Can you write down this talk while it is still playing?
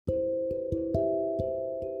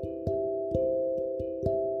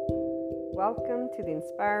Welcome to the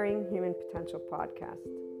Inspiring Human Potential podcast.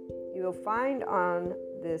 You will find on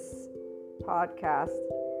this podcast,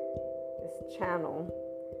 this channel,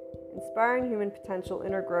 Inspiring Human Potential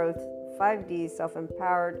Inner Growth 5D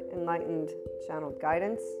Self-Empowered Enlightened Channeled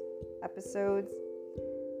Guidance episodes,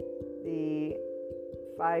 the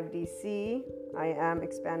 5DC I Am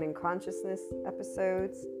Expanding Consciousness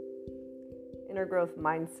episodes, Inner Growth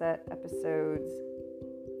Mindset episodes,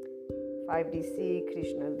 5DC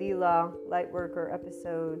Krishna Lila Lightworker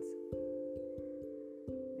episodes,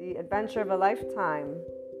 The Adventure of a Lifetime,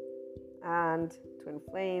 and Twin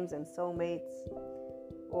Flames and Soulmates,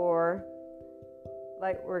 or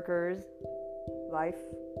Lightworkers, Life,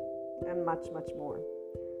 and much, much more.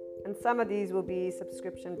 And some of these will be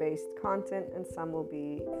subscription-based content and some will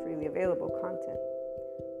be freely available content.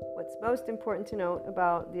 What's most important to note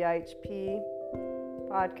about the IHP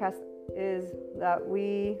podcast is that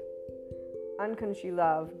we unconsciously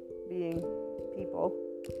love being people.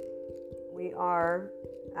 We are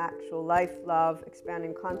actual life, love,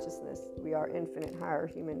 expanding consciousness. We are infinite higher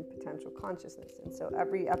human potential consciousness. And so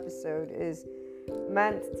every episode is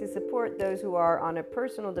meant to support those who are on a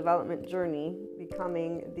personal development journey,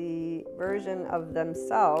 becoming the version of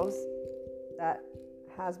themselves that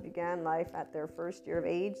has began life at their first year of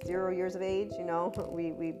age, 0 years of age.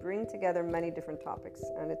 We bring together many different topics,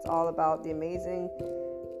 and it's all about the amazing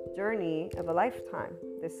journey of a lifetime,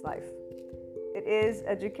 this life. It is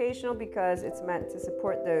educational because it's meant to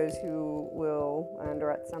support those who will, and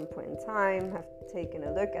or at some point in time, have taken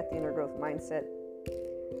a look at the inner growth mindset.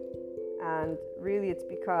 And really it's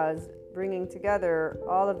because bringing together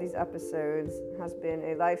all of these episodes has been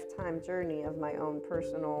a lifetime journey of my own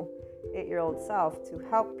personal 8-year-old self to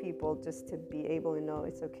help people just to be able to know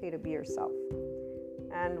it's okay to be yourself.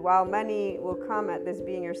 And while many will come at this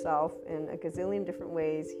being yourself in a gazillion different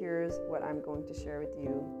ways, here's what I'm going to share with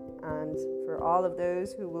you. And for all of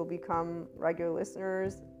those who will become regular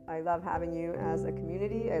listeners, I love having you as a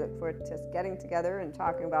community. I look forward to getting together and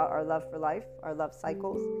talking about our love for life, our love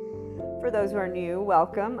cycles. For those who are new,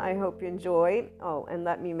 welcome. I hope you enjoy. Oh, and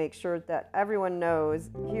let me make sure that everyone knows,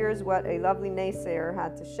 here's what a lovely naysayer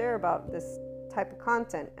had to share about this type of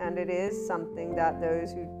content. And it is something that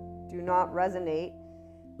those who do not resonate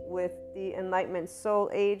with the Enlightenment Soul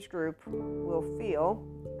age group will feel,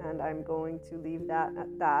 and I'm going to leave that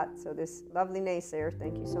at that. So this lovely naysayer,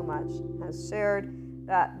 thank you so much, has shared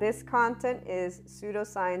that this content is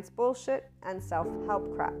pseudoscience bullshit and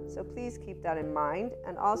self-help crap. So please keep that in mind,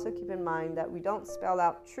 and also keep in mind that we don't spell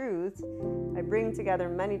out truth. I bring together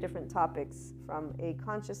many different topics from a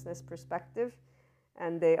consciousness perspective,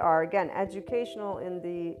 and they are, again, educational in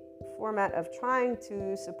the format of trying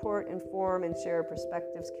to support, inform, and share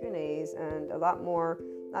perspectives, Q&As, and a lot more,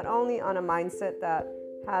 not only on a mindset that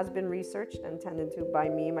has been researched and tended to by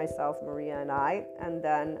me, myself, Maria, and I, and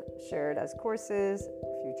then shared as courses,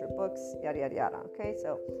 future books, yada, yada, yada. Okay,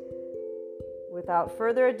 so without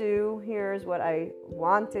further ado, here's what I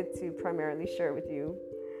wanted to primarily share with you.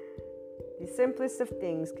 The simplest of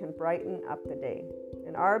things can brighten up the day.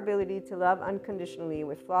 And our ability to love unconditionally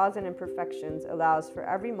with flaws and imperfections allows for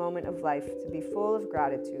every moment of life to be full of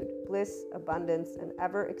gratitude, bliss, abundance, and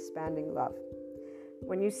ever-expanding love.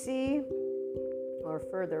 When you see, or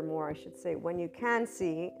furthermore, I should say, when you can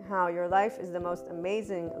see how your life is the most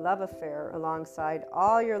amazing love affair alongside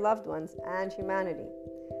all your loved ones and humanity,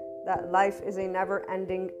 that life is a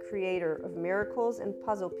never-ending creator of miracles and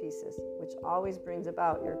puzzle pieces, which always brings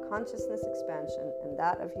about your consciousness expansion and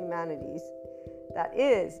that of humanity's. That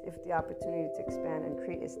is, if the opportunity to expand and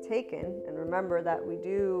create is taken. And remember that we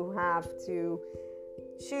do have to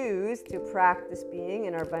choose to practice being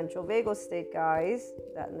in our ventral vagal state, guys,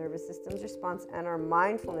 that nervous system's response, and our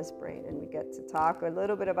mindfulness brain. And we get to talk a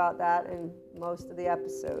little bit about that in most of the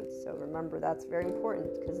episodes. So remember, that's very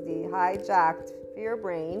important, because the hijacked fear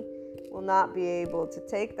brain will not be able to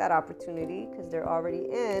take that opportunity because they're already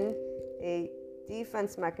in a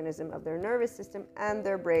defense mechanism of their nervous system, and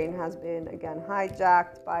their brain has been, again,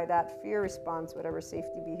 hijacked by that fear response, whatever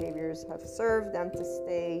safety behaviors have served them to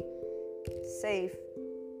stay safe.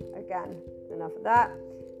 Again, enough of that.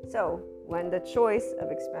 So when the choice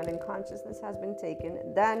of expanding consciousness has been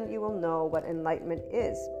taken, then you will know what enlightenment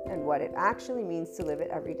is and what it actually means to live it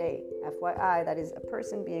every day. FYI, that is a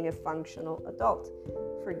person being a functional adult.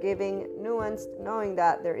 Forgiving, nuanced, knowing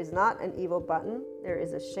that there is not an evil button, there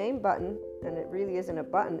is a shame button, and it really isn't a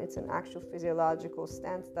button, it's an actual physiological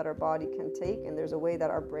stance that our body can take, and there's a way that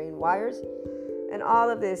our brain wires. And all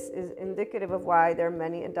of this is indicative of why there are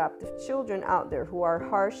many adoptive children out there who are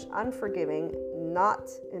harsh, unforgiving, not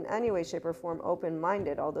in any way, shape, or form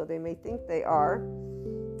open-minded, although they may think they are.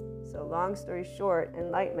 So long story short,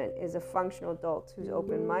 enlightenment is a functional adult who's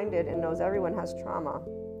open-minded and knows everyone has trauma,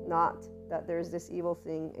 not that there's this evil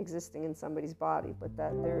thing existing in somebody's body, but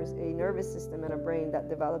that there's a nervous system and a brain that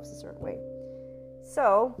develops a certain way.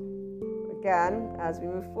 So, again, as we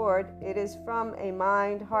move forward, it is from a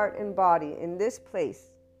mind, heart, and body in this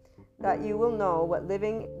place that you will know what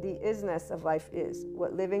living the isness of life is,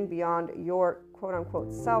 what living beyond your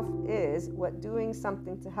quote-unquote self is, what doing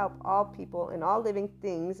something to help all people and all living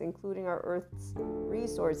things, including our Earth's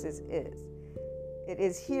resources, is. It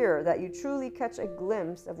is here that you truly catch a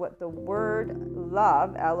glimpse of what the word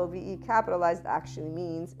love, L-O-V-E capitalized, actually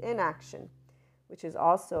means in action, which is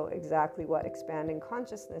also exactly what expanding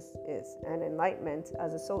consciousness is. And enlightenment,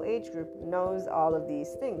 as a soul age group, knows all of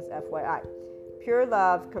these things, FYI. Pure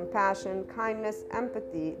love, compassion, kindness,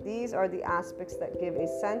 empathy, these are the aspects that give a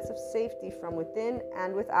sense of safety from within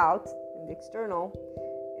and without, in the external.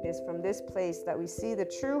 It is from this place that we see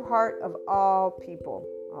the true heart of all people.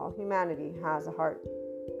 All humanity has a heart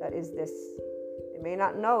that is this. They may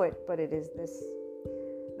not know it, but it is this.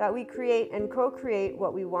 That we create and co-create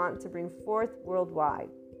what we want to bring forth worldwide.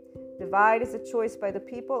 Divide is a choice by the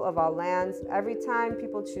people of all lands. Every time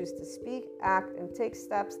people choose to speak, act, and take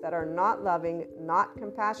steps that are not loving, not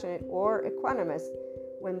compassionate, or equanimous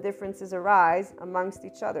when differences arise amongst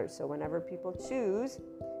each other. So whenever people choose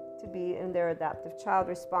to be in their adaptive child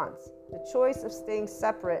response, the choice of staying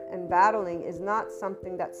separate and battling is not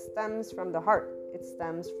something that stems from the heart. It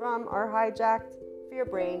stems from our hijacked fear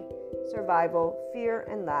brain, survival, fear,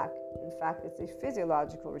 and lack. In fact, it's a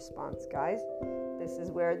physiological response, guys. This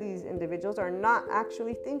is where these individuals are not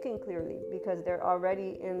actually thinking clearly because they're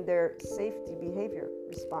already in their safety behavior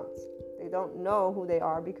response. They don't know who they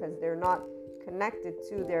are because they're not connected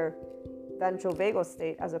to their ventral vagal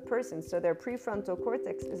state as a person. So their prefrontal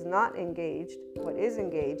cortex is not engaged. What is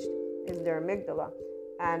engaged is their amygdala.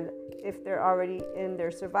 And if they're already in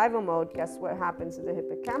their survival mode, guess what happens to the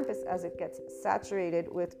hippocampus as it gets saturated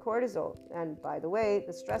with cortisol? And by the way,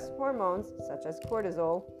 the stress hormones, such as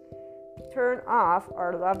cortisol, turn off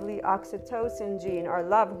our lovely oxytocin gene, our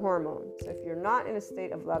love hormone. So if you're not in a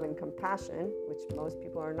state of love and compassion, which most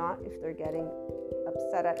people are not if they're getting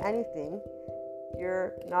upset at anything,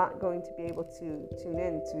 you're not going to be able to tune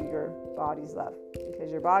in to your body's love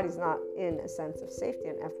because your body's not in a sense of safety.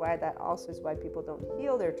 And FYI, that also is why people don't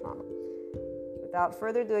heal their trauma. Without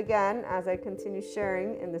further ado, again, as I continue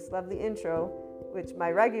sharing in this lovely intro, which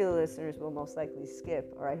my regular listeners will most likely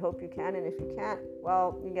skip, or I hope you can, and if you can't,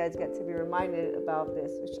 well, you guys get to be reminded about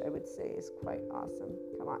this, which I would say is quite awesome.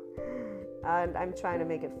 Come on. And I'm trying to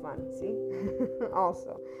make it fun, see?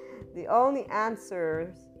 Also, the only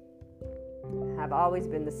answers have always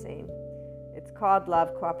been the same. It's called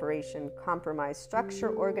love, cooperation, compromise,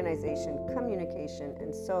 structure, organization, communication,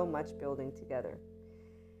 and so much building together.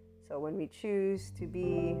 So when we choose to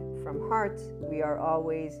be from heart, we are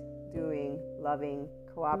always doing loving,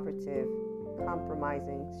 cooperative,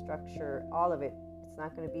 compromising, structure, all of it. It's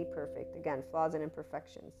not going to be perfect. Again, flaws and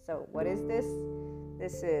imperfections. So what is this?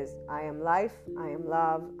 This is I am life, I am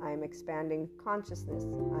love, I am expanding consciousness,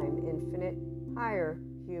 I am infinite, higher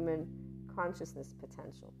human consciousness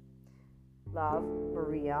potential. Love,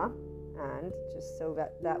 Maria. And just so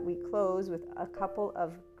that we close with a couple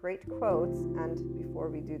of great quotes, and before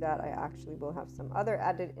we do that, I actually will have some other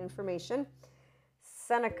added information.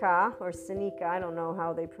 Seneca, or Seneca, I don't know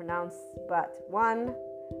how they pronounce, but one,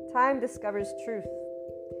 time discovers truth.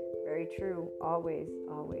 Very true, always,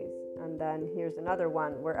 always. And then here's another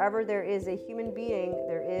one. Wherever there is a human being,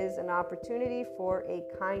 there is an opportunity for a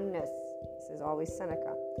kindness. This is always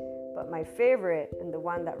Seneca. But my favorite, and the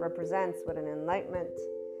one that represents what an enlightenment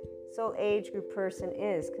soul age group person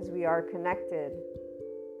is, because we are connected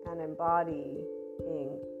and embodying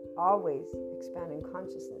always expanding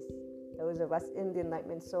consciousness. Those of us in the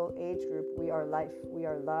enlightenment soul age group, we are life, we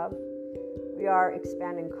are love, we are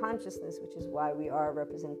expanding consciousness, which is why we are a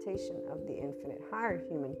representation of the infinite higher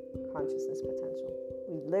human consciousness potential.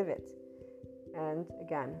 We live it. And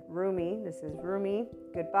again, Rumi, this is Rumi,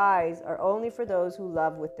 goodbyes are only for those who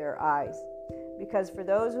love with their eyes. Because for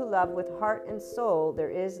those who love with heart and soul,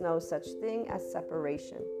 there is no such thing as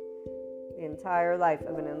separation. The entire life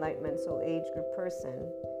of an enlightenment soul age group person,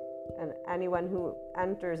 and anyone who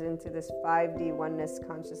enters into this 5D oneness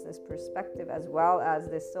consciousness perspective, as well as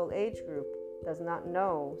this soul age group, does not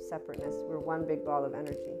know separateness. We're one big ball of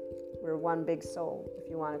energy. We're one big soul, if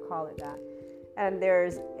you want to call it that. And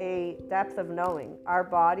there's a depth of knowing. Our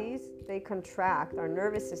bodies, they contract. Our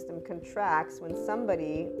nervous system contracts when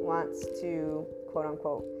somebody wants to, quote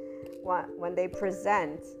unquote, when they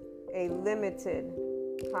present a limited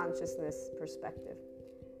consciousness perspective.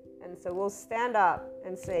 And so we'll stand up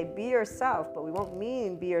and say, be yourself, but we won't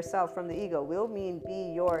mean be yourself from the ego. We'll mean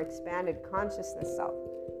be your expanded consciousness self.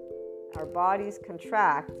 Our bodies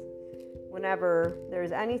contract whenever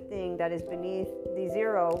there's anything that is beneath the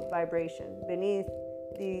zero vibration, beneath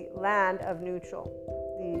the land of neutral,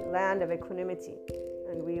 the land of equanimity.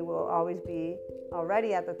 And we will always be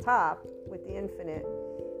already at the top with the infinite,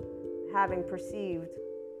 having perceived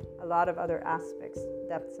a lot of other aspects,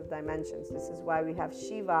 depths of dimensions. This is why we have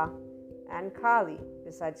Shiva and Kali,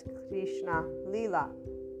 besides Krishna Lila.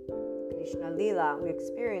 Krishna Lila, we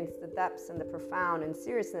experience the depths and the profound and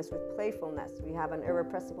seriousness with playfulness. We have an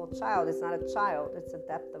irrepressible child. It's not a child, it's the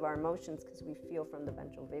depth of our emotions because we feel from the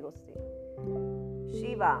ventral vagal state.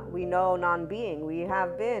 Shiva, we know non-being. We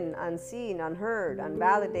have been unseen, unheard,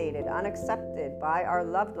 unvalidated, unaccepted by our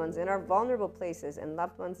loved ones in our vulnerable places. And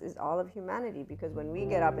loved ones is all of humanity, because when we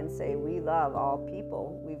get up and say we love all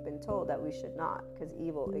people, we've been told that we should not, because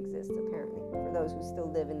evil exists apparently for those who still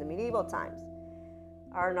live in the medieval times.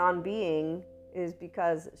 Our non-being is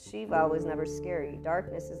because Shiva was never scary.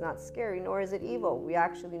 Darkness is not scary, nor is it evil. We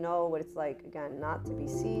actually know what it's like, again, not to be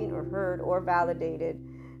seen or heard or validated.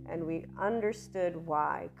 And we understood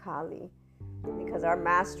why, Kali, because our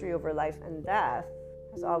mastery over life and death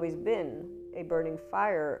has always been a burning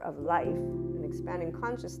fire of life, an expanding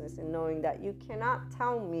consciousness, and knowing that you cannot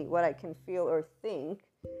tell me what I can feel or think.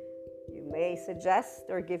 You may suggest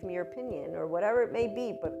or give me your opinion or whatever it may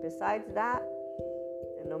be, but besides that,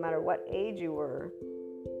 and no matter what age you were,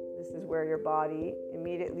 this is where your body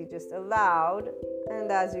immediately just allowed,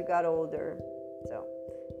 and as you got older. So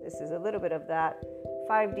this is a little bit of that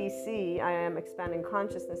 5DC, I am expanding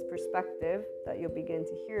consciousness perspective that you'll begin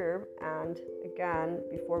to hear. And again,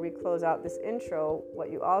 before we close out this intro,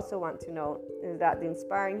 what you also want to know is that the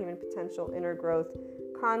Inspiring Human Potential Inner Growth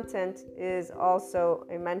content is also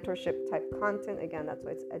a mentorship type content. Again, that's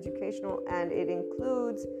why it's educational, and it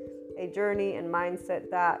includes a journey and mindset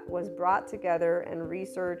that was brought together and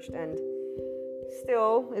researched and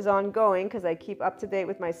still is ongoing, because I keep up to date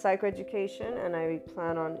with my psychoeducation, and I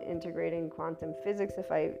plan on integrating quantum physics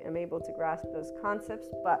if I am able to grasp those concepts.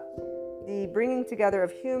 But the bringing together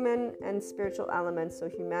of human and spiritual elements, so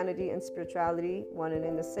humanity and spirituality, one and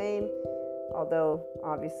in the same, although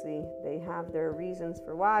obviously they have their reasons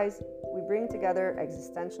for whys, we bring together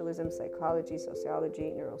existentialism, psychology,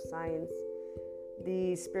 sociology, neuroscience.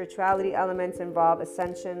 The spirituality elements involve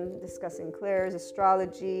ascension, discussing clairs,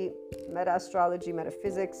 astrology, meta-astrology,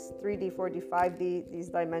 metaphysics, 3D, 4D, 5D, these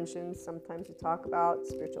dimensions. Sometimes we talk about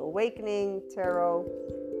spiritual awakening, tarot,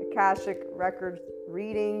 Akashic record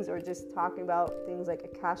readings, or just talking about things like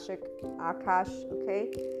Akash,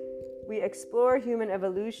 okay? We explore human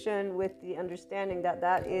evolution with the understanding that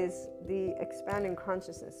that is the expanding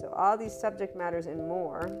consciousness. So all these subject matters and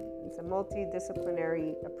more. It's a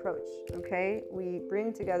multidisciplinary approach, okay? We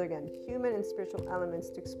bring together, again, human and spiritual elements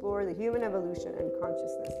to explore the human evolution and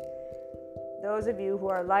consciousness. Those of you who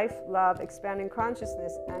are life, love, expanding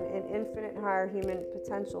consciousness, and in infinite higher human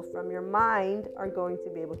potential from your mind are going to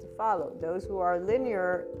be able to follow. Those who are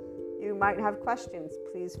linear, you might have questions.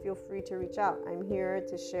 Please feel free to reach out. I'm here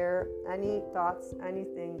to share any thoughts,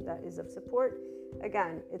 anything that is of support.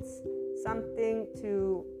 Again, it's something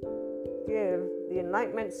to give the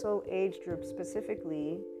Enlightenment Soul Age group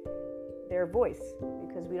specifically their voice,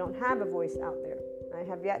 because we don't have a voice out there. I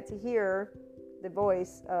have yet to hear the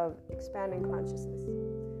voice of expanding consciousness.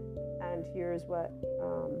 And here's what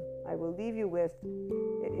I will leave you with.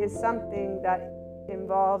 It is something that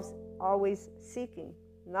involves always seeking,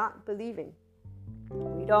 not believing.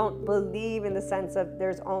 We don't believe in the sense of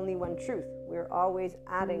there's only one truth. We're always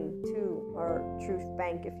adding to our truth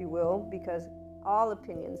bank, if you will, because all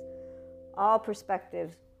opinions, all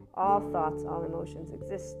perspectives, all thoughts, all emotions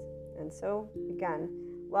exist. And so, again,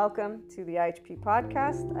 welcome to the IHP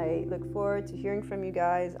podcast. I look forward to hearing from you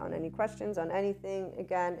guys on any questions, on anything.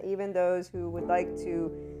 Again, even those who would like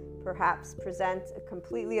to perhaps present a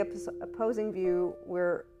completely opposing view,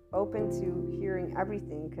 we're open to hearing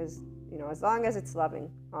everything, because, you know, as long as it's loving,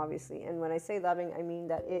 obviously. And when I say loving, I mean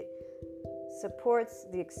that it supports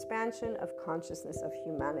the expansion of consciousness of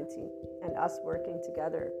humanity and us working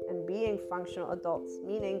together and being functional adults,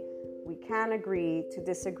 meaning we can agree to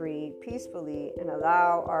disagree peacefully and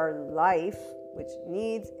allow our life, which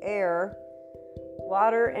needs air,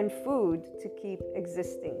 water, and food to keep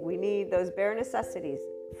existing. We need those bare necessities.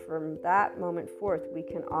 From that moment forth, we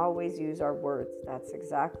can always use our words. That's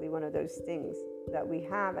exactly one of those things that we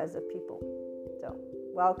have as a people. So,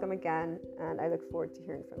 welcome again, and I look forward to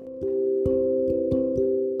hearing from you.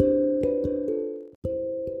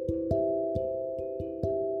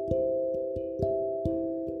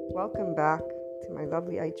 Welcome back to my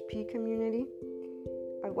lovely HP community.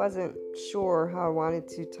 I wasn't sure how I wanted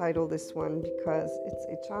to title this one because it's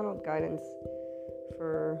a channeled guidance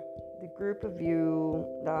for the group of you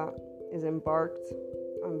that is embarked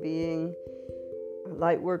on being a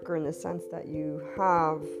light worker, in the sense that you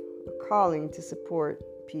have a calling to support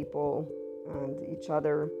people and each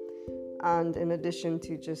other, and in addition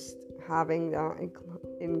to just having that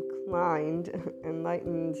inclined,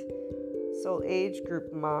 enlightened soul age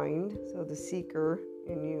group mind, so the seeker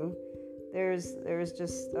in you, there's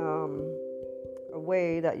just a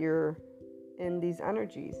way that you're in these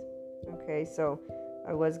energies. Okay, so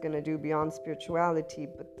I was going to do Beyond Spirituality,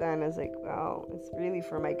 but then I was like, well, it's really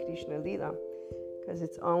for my Krishna Lila, because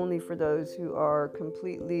it's only for those who are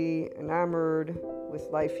completely enamored with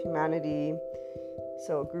life, humanity,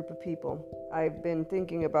 so a group of people. I've been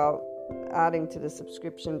thinking about adding to the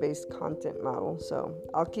subscription-based content model, so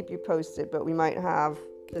I'll keep you posted, but we might have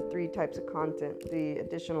the 3 types of content. The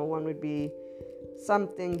additional one would be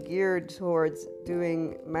something geared towards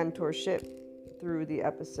doing mentorship through the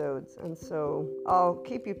episodes, and so I'll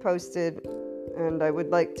keep you posted, and I would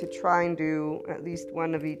like to try and do at least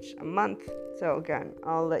one of each a month. So again,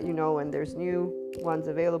 I'll let you know when there's new ones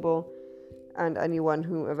available, and anyone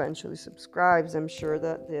who eventually subscribes, I'm sure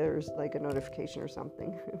that there's like a notification or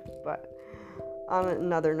something. But on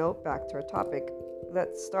another note, back to our topic,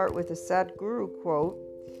 let's start with a Sadhguru quote.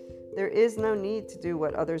 There is no need to do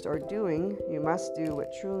what others are doing. You must do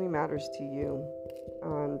what truly matters to you.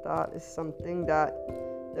 And that is something that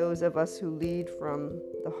those of us who lead from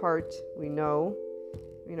the heart, we know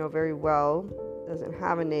very well, doesn't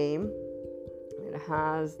have a name. It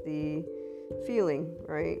has the feeling,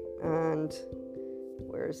 right? And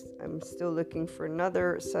whereas I'm still looking for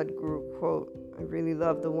another Sadhguru quote. I really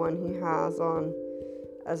love the one he has on,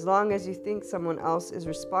 as long as you think someone else is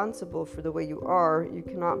responsible for the way you are, you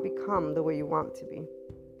cannot become the way you want to be.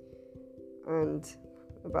 And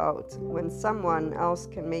about when someone else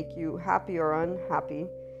can make you happy or unhappy,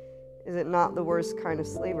 is it not the worst kind of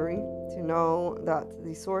slavery to know that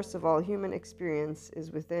the source of all human experience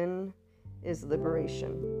is within is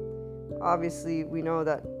liberation? Obviously, we know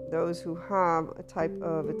that those who have a type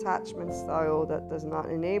of attachment style that does not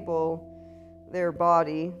enable their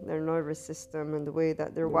body, their nervous system, and the way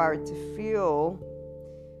that they're wired to feel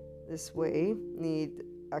this way need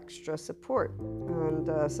extra support.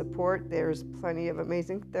 And support, there's plenty of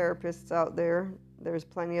amazing therapists out there. There's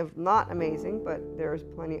plenty of not amazing, but there's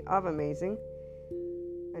plenty of amazing.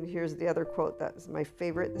 And here's the other quote that's my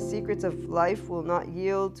favorite. The secrets of life will not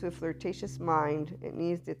yield to a flirtatious mind. It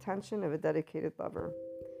needs the attention of a dedicated lover.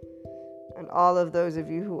 And all of those of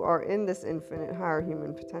you who are in this infinite higher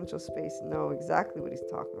human potential space know exactly what he's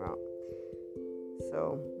talking about.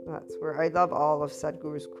 So that's where I love all of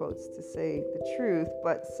Sadhguru's quotes, to say the truth,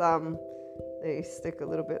 but some, they stick a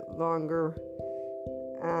little bit longer.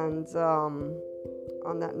 And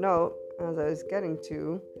on that note, as I was getting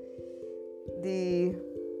to, the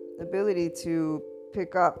ability to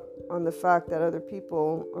pick up on the fact that other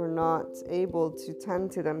people are not able to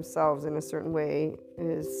tend to themselves in a certain way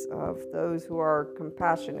is of those who are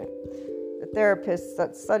compassionate. The therapists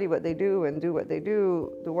that study what they do and do what they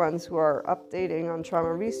do, the ones who are updating on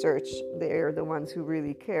trauma research, they are the ones who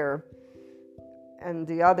really care. And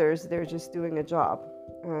the others, they're just doing a job.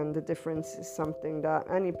 And the difference is something that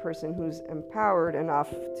any person who's empowered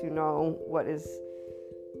enough to know what is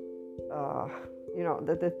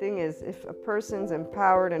the thing is, if a person's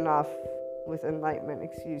empowered enough with enlightenment,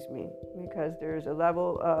 because there's a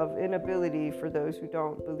level of inability for those who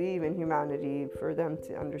don't believe in humanity, for them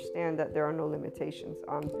to understand that there are no limitations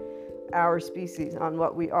on our species, on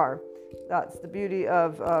what we are. That's the beauty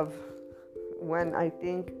of when I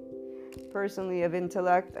think personally of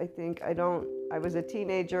intellect. I was a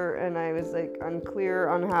teenager and I was like unclear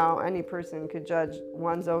on how any person could judge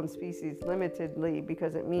one's own species limitedly,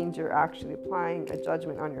 because it means you're actually applying a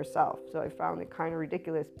judgment on yourself. So I found it kind of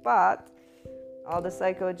ridiculous, but all the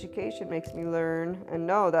psychoeducation makes me learn and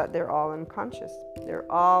know that they're all unconscious. They're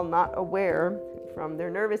all not aware from their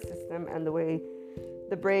nervous system and the way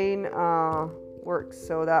the brain works.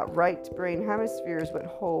 So that right brain hemisphere is what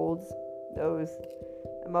holds those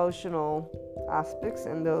emotional aspects,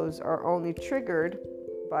 and those are only triggered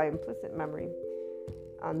by implicit memory.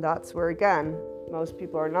 And that's where, again, most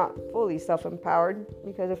people are not fully self-empowered,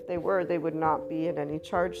 because if they were, they would not be in any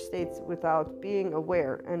charged states without being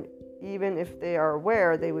aware. And even if they are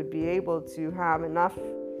aware, they would be able to have enough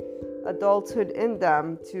adulthood in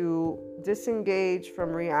them to disengage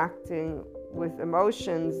from reacting with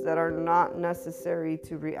emotions that are not necessary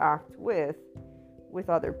to react with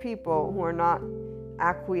other people who are not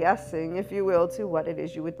acquiescing, if you will, to what it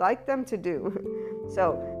is you would like them to do.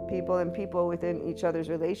 So people and people within each other's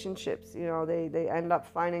relationships, they end up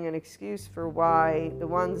finding an excuse for why the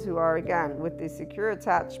ones who are, again, with the secure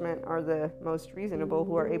attachment are the most reasonable,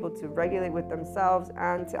 who are able to regulate with themselves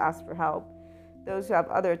and to ask for help. Those who have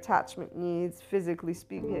other attachment needs, physically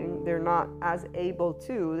speaking, they're not as able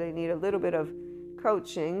to. They need a little bit of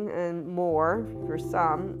coaching and more for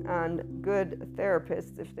some, and good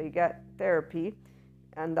therapists if they get therapy.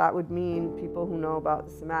 And that would mean people who know about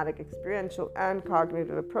the somatic, experiential, and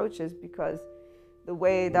cognitive approaches, because the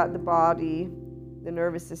way that the body, the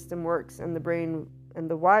nervous system works, and the brain and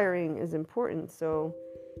the wiring is important. So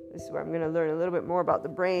this is where I'm going to learn a little bit more about the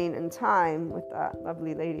brain and time with that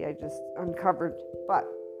lovely lady I just uncovered. But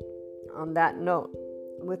on that note,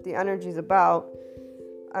 with the energies about,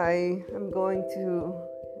 I am going to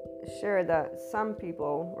share that some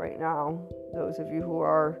people right now, those of you who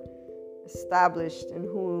are established in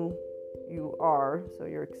who you are, so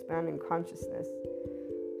you're expanding consciousness,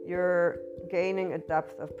 you're gaining a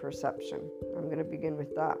depth of perception. I'm going to begin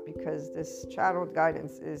with that because this channeled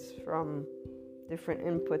guidance is from different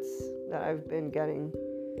inputs that I've been getting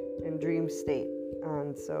in dream state,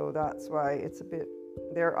 and so that's why it's a bit,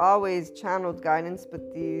 they're always channeled guidance,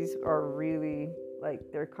 but these are really like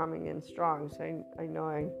they're coming in strong. So I know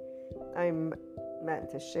I'm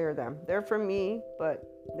meant to share them. They're for me, but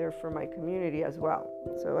they're for my community as well.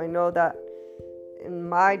 So I know that in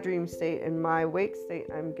my dream state, in my wake state,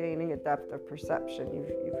 I'm gaining a depth of perception.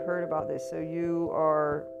 You've heard about this. So you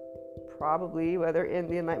are probably, whether in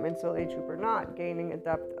the Enlightenment Soul Age group or not, gaining a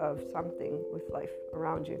depth of something with life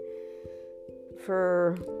around you.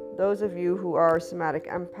 For those of you who are somatic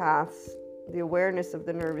empaths, the awareness of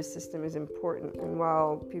the nervous system is important. And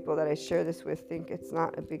while people that I share this with think it's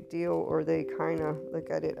not a big deal, or they kind of look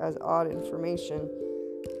at it as odd information,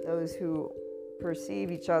 those who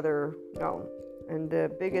perceive each other know. And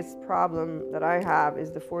the biggest problem that I have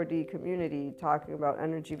is the 4D community talking about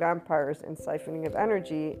energy vampires and siphoning of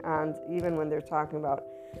energy. And even when they're talking about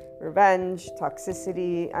revenge,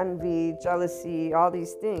 toxicity, envy, jealousy, all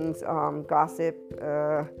these things, gossip,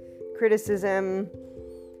 criticism,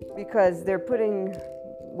 because they're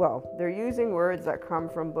using words that come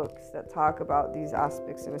from books that talk about these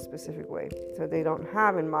aspects in a specific way. So they don't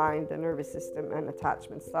have in mind the nervous system and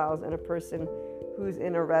attachment styles and a person who's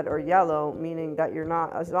in a red or yellow, meaning that you're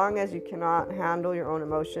not, as long as you cannot handle your own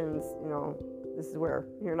emotions, this is where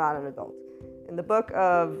you're not an adult. In the book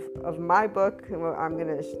of my book, I'm going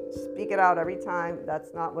to speak it out every time,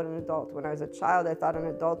 that's not what an adult. When I was a child, I thought an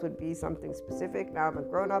adult would be something specific. Now I'm a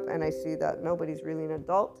grown-up and I see that nobody's really an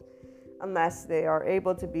adult unless they are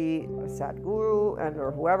able to be a Sadhguru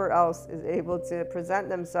or whoever else is able to present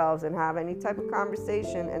themselves and have any type of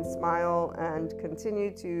conversation and smile and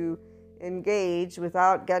continue to engage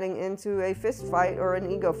without getting into a fist fight or an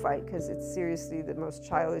ego fight, because it's seriously the most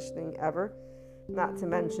childish thing ever. Not to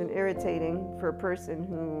mention irritating for a person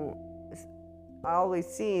who I always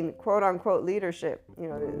seen quote unquote leadership.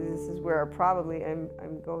 This is where probably I'm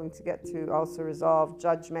going to get to also resolve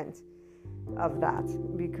judgment of that,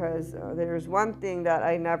 because there's one thing that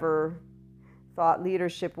I never thought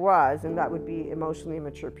leadership was, and that would be emotionally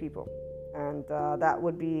immature people. And that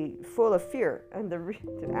would be full of fear. And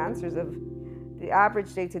the answers of the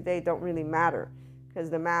average day-to-day don't really matter, because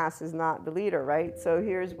the mass is not the leader, right? So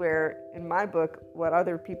here's where, in my book, what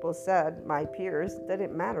other people said, my peers,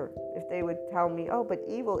 didn't matter. If they would tell me, oh, but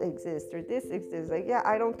evil exists, or this exists, like, yeah,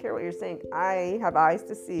 I don't care what you're saying. I have eyes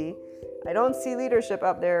to see. I don't see leadership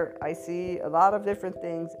up there. I see a lot of different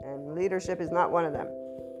things, and leadership is not one of them.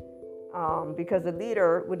 Because a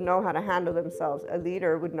leader would know how to handle themselves. A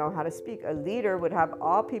leader would know how to speak. A leader would have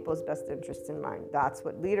all people's best interests in mind. That's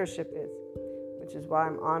what leadership is, which is why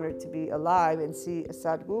I'm honored to be alive and see a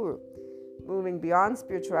Sadhguru. Moving beyond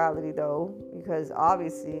spirituality, though, because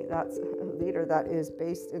obviously that's a leader that is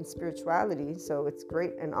based in spirituality, so it's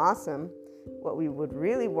great and awesome, what we would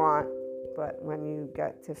really want. But when you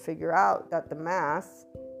get to figure out that the mass,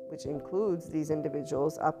 which includes these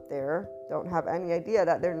individuals up there, don't have any idea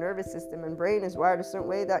that their nervous system and brain is wired a certain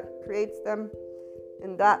way that creates them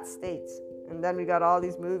in that state. And then we got all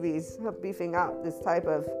these movies beefing up this type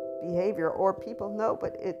of behavior, or people know,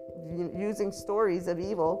 but using stories of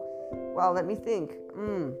evil. Well, let me think.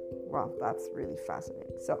 Well, that's really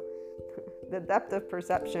fascinating. So the depth of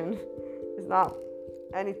perception is not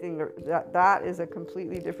anything that is a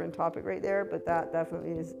completely different topic right there, but that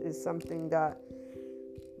definitely is something that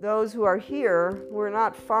those who are here, we're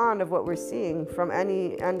not fond of what we're seeing from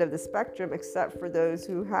any end of the spectrum, except for those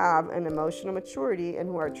who have an emotional maturity and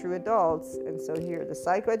who are true adults. And so here, the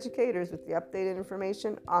psychoeducators with the updated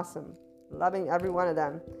information, awesome. Loving every one of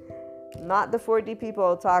them. Not the 4D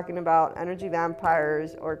people talking about energy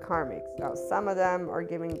vampires or karmics. Now, some of them are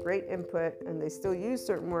giving great input and they still use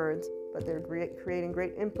certain words, but they're creating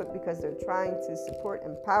great input because they're trying to support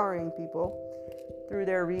empowering people through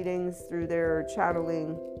their readings, through their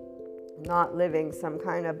channeling, not living some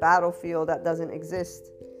kind of battlefield that doesn't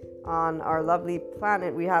exist. On our lovely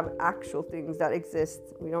planet, we have actual things that exist.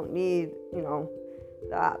 We don't need,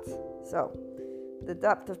 that. So, the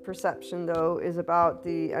depth of perception, though, is about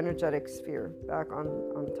the energetic sphere, back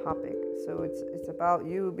on topic. So it's about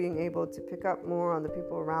you being able to pick up more on the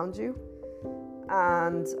people around you,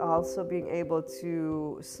 and also being able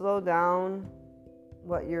to slow down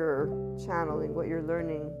what you're channeling, what you're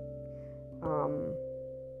learning,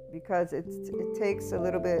 because it takes a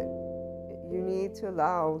little bit. You need to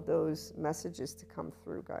allow those messages to come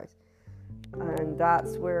through, guys. And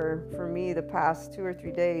that's where, for me, the past 2 or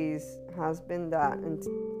 3 days has been that.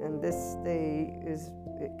 And this day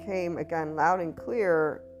it came again loud and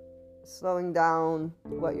clear, slowing down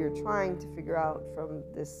what you're trying to figure out from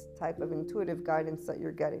this type of intuitive guidance that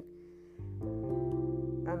you're getting.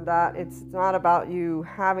 And that it's not about you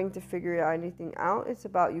having to figure anything out, it's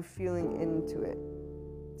about you feeling into it.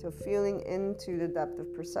 So feeling into the depth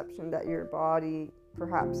of perception that your body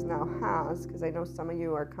perhaps now has, because I know some of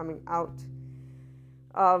you are coming out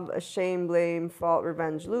of a shame, blame, fault,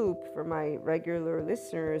 revenge loop. For my regular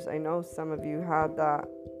listeners, I know some of you had that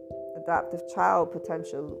adaptive child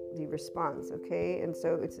potentially response, okay? And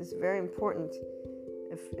so it's very important,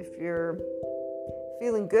 if you're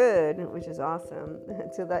feeling good, which is awesome,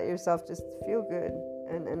 to let yourself just feel good,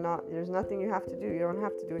 and not, there's nothing you have to do. You don't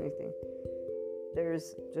have to do anything.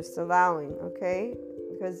 There's just allowing, okay?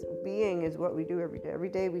 Because being is what we do every day. Every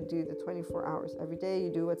day we do the 24 hours. Every day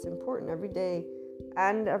you do what's important. Every day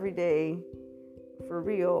for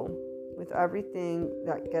real, with everything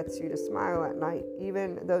that gets you to smile at night.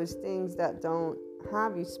 Even those things that don't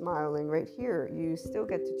have you smiling right here, you still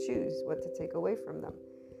get to choose what to take away from them.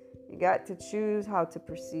 You get to choose how to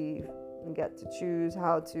perceive. You get to choose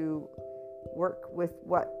how to work with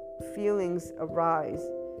what feelings arise.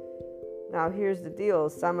 Now, here's the deal.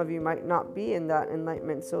 Some of you might not be in that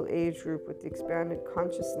enlightenment soul age group with the expanded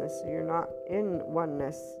consciousness. So you're not in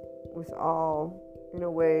oneness with all, in a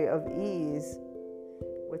way of ease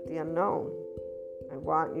with the unknown. I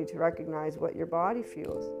want you to recognize what your body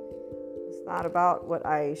feels. It's not about what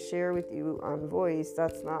I share with you on voice.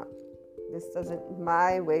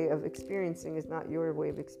 My way of experiencing is not your way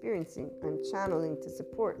of experiencing. I'm channeling to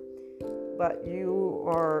support. But you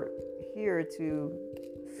are here to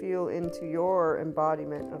feel into your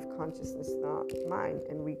embodiment of consciousness, not mine.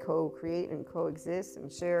 And we co-create and coexist and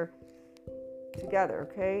share together,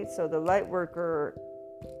 okay? So the light worker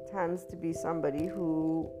tends to be somebody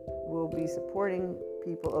who will be supporting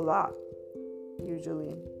people a lot,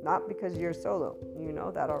 usually. Not because you're solo, you know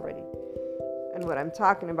that already. And what I'm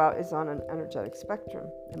talking about is on an energetic spectrum.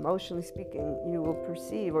 Emotionally speaking, you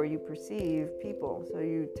perceive people. So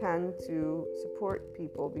you tend to support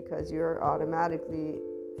people because you're automatically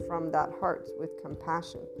from that heart with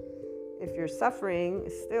compassion. If you're suffering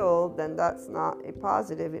still, then that's not a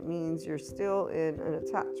positive. It means you're still in an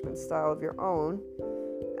attachment style of your own,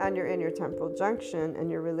 and you're in your temporal junction, and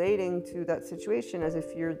you're relating to that situation as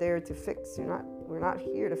if you're there to fix. We're not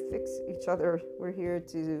here to fix each other. We're here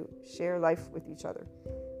to share life with each other.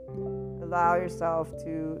 Allow yourself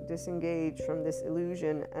to disengage from this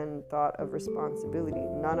illusion and thought of responsibility.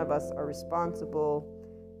 None of us are responsible.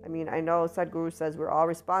 I mean, I know Sadhguru says we're all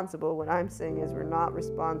responsible. What I'm saying is we're not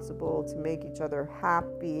responsible to make each other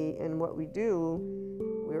happy in what we do.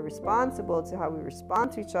 We're responsible to how we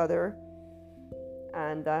respond to each other,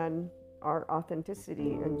 and then our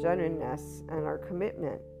authenticity and genuineness and our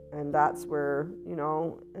commitment. And that's where,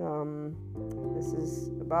 this is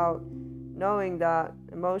about knowing that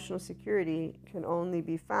emotional security can only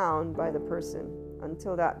be found by the person.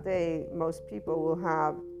 Until that day, most people will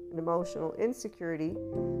have an emotional insecurity,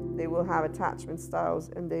 they will have attachment styles,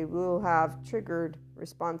 and they will have triggered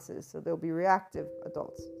responses. So they'll be reactive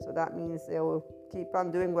adults. So that means they will keep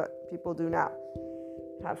on doing what people do now.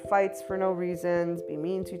 Have fights for no reasons, be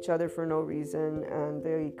mean to each other for no reason, and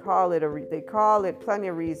they call it plenty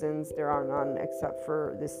of reasons. There are none except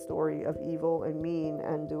for this story of evil and mean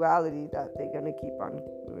and duality that they're going to keep on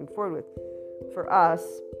moving forward with. For us,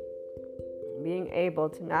 being able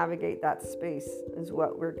to navigate that space is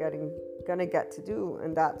what we're gonna get to do.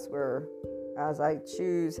 And that's where, as I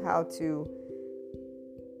choose how to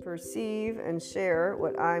perceive and share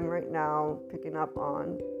what I'm right now picking up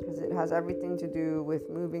on, because it has everything to do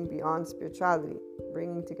with moving beyond spirituality,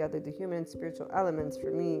 bringing together the human and spiritual elements.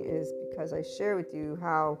 For me is because I share with you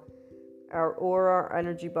how our aura, our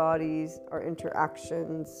energy bodies, our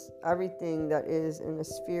interactions, everything that is in a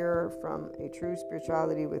sphere, from a true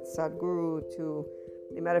spirituality with Sadhguru to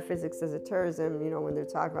the metaphysics as esotericism, when they're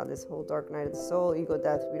talking about this whole dark night of the soul, ego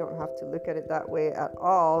death, we don't have to look at it that way at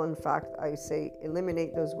all. In fact, I say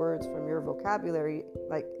eliminate those words from your vocabulary,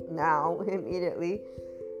 like now, immediately,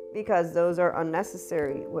 because those are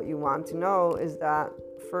unnecessary. What you want to know is that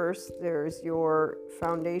first, there's your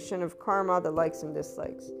foundation of karma, the likes and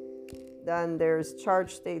dislikes. Then there's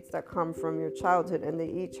charge states that come from your childhood, and they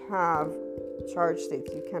each have charge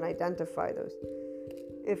states. You can identify those.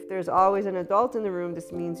 If there's always an adult in the room,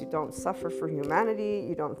 this means you don't suffer for humanity.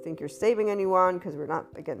 You don't think you're saving anyone, because we're not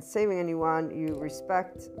against saving anyone. You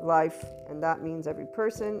respect life, and that means every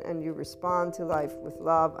person, and you respond to life with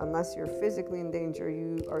love. Unless you're physically in danger,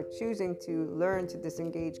 you are choosing to learn to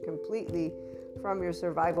disengage completely from your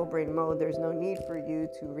survival brain mode. There's no need for you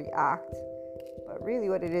to react. But really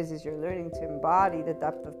what it is you're learning to embody the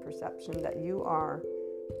depth of perception that you are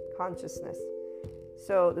consciousness.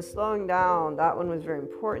 So the slowing down, that one was very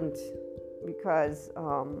important, because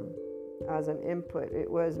as an input, it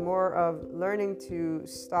was more of learning to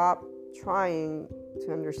stop trying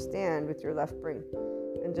to understand with your left brain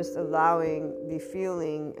and just allowing the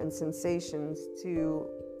feeling and sensations to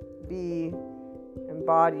be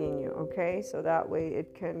embodying you, okay? So that way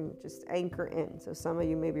it can just anchor in. So some of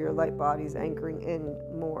you, maybe your light body's anchoring in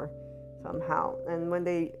more somehow. And when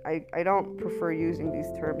I don't prefer using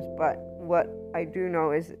these terms, but what I do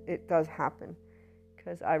know is it does happen,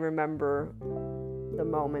 because I remember the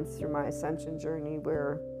moments through my ascension journey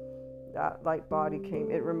where that light body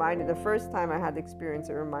came. It reminded, the first time I had the experience,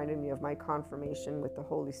 it reminded me of my confirmation with the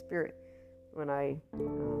Holy Spirit when I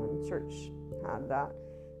in church had that.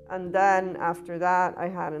 And then after that, I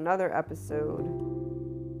had another episode.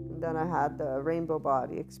 And then I had the rainbow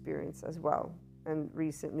body experience as well. And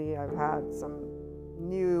recently, I've had some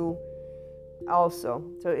new also.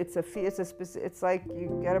 So it's like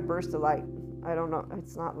you get a burst of light. I don't know.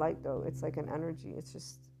 It's not light though. It's like an energy.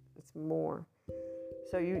 It's more.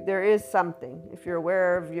 So there is something. If you're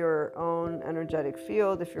aware of your own energetic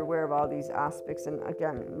field, if you're aware of all these aspects, and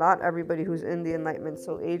again, not everybody who's in the Enlightenment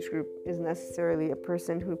Soul Age group is necessarily a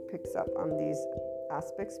person who picks up on these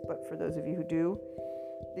aspects, but for those of you who do,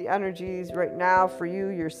 the energies right now for you,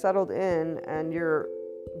 you're settled in and you're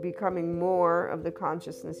becoming more of the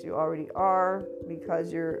consciousness you already are,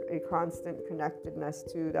 because you're a constant connectedness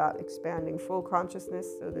to that expanding full consciousness.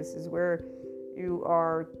 So this is where you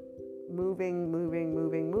are moving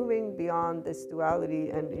beyond this duality,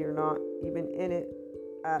 and you're not even in it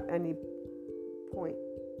at any point.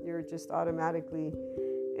 You're just automatically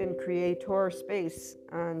in creator space,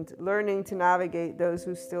 and learning to navigate those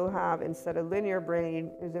who still have instead of linear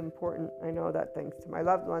brain is important. I know that thanks to my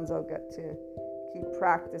loved ones, I'll get to keep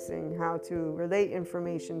practicing how to relate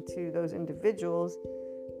information to those individuals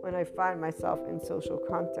when I find myself in social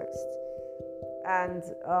contexts. And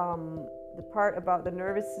the part about the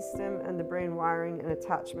nervous system and the brain wiring and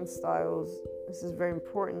attachment styles, this is very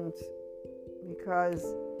important,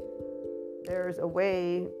 because there's a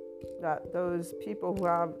way that those people who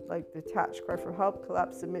have like detached, cry for help,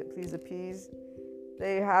 collapse, submit, please, appease,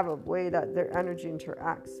 they have a way that their energy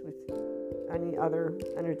interacts with any other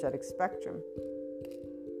energetic spectrum.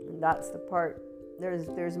 And that's the part,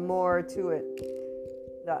 there's more to it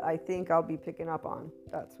that I think I'll be picking up on.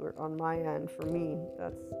 That's where, on my end, for me,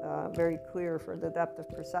 that's very clear for the depth of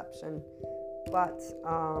perception. But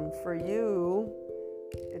for you,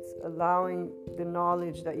 it's allowing the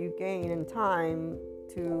knowledge that you gain in time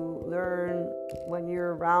to learn when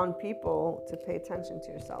you're around people to pay attention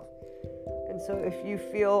to yourself. And so if you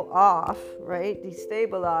feel off, right,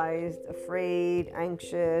 destabilized, afraid,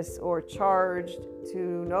 anxious, or charged,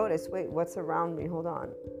 to notice, wait, what's around me? Hold on.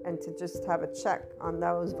 And to just have a check on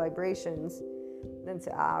those vibrations. Then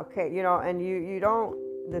say, okay, and you don't,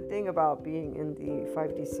 the thing about being in the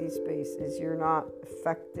 5DC space is you're not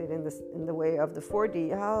affected in the way of the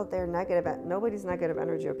 4D. Oh, they're negative. Nobody's negative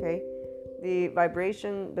energy, okay? The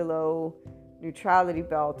vibration below neutrality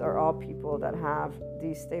belt are all people that have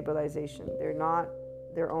destabilization. They're not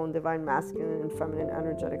their own divine masculine and feminine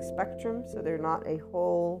energetic spectrum, so they're not a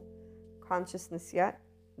whole consciousness yet.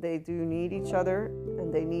 They do need each other,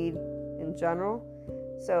 and they need in general.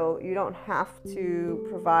 So you don't have to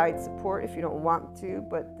provide support if you don't want to,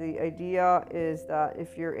 but the idea is that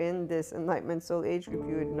if you're in this Enlightenment Soul Age group,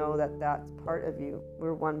 you would know that that's part of you.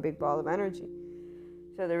 We're one big ball of energy.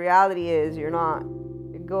 So the reality is you're not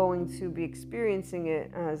going to be experiencing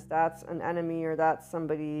it as that's an enemy or that's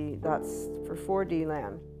somebody that's for 4D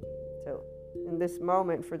land. So In this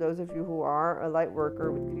moment, for those of you who are a light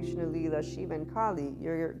worker with Krishna, Leela, Shiva, and Kali,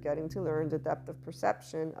 you're getting to learn the depth of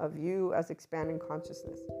perception of you as expanding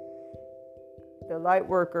consciousness. The light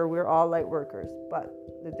worker, we're all light workers, but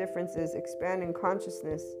the difference is expanding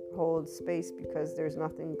consciousness holds space because there's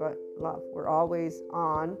nothing but love. We're always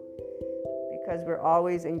on because we're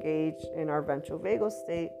always engaged in our ventral vagal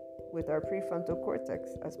state with our prefrontal cortex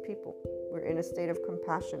as people. We're in a state of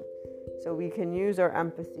compassion, so we can use our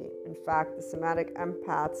empathy. In fact, the somatic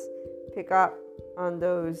empaths pick up on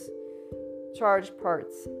those charged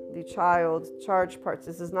parts, the child's charged parts.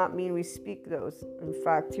 This does not mean we speak those. In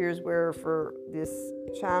fact, here's where, for this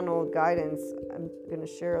channeled guidance, I'm going to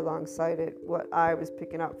share alongside it what I was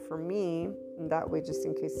picking up for me, and that way, just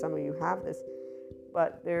in case some of you have this.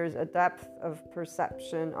 But there's a depth of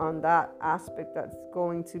perception on that aspect that's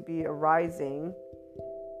going to be arising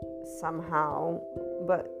somehow,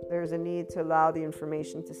 but there's a need to allow the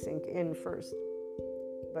information to sink in first.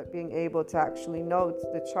 But being able to actually note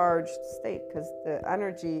the charged state, because the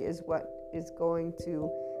energy is what is going to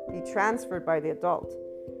be transferred by the adult.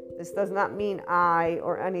 This does not mean I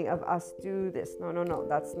or any of us do this. No.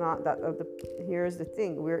 That's not that. Here's the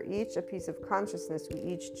thing. We're each a piece of consciousness. We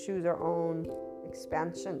each choose our own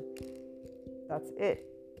expansion. That's it.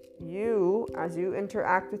 You, as you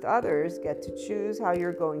interact with others, get to choose how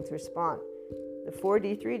you're going to respond. The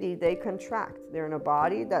 4D, 3D, they contract. They're in a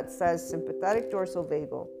body that says sympathetic dorsal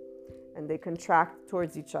vagal, and they contract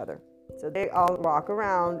towards each other. So they all walk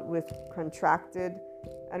around with contracted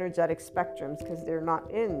energetic spectrums because they're not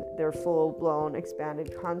in their full-blown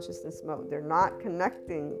expanded consciousness mode. They're not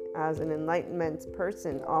connecting as an enlightenment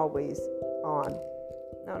person always on.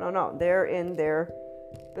 No. They're in their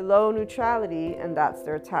below neutrality, and that's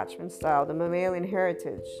their attachment style, the mammalian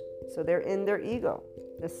heritage. So they're in their ego,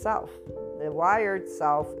 the self. The wired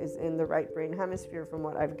self is in the right brain hemisphere from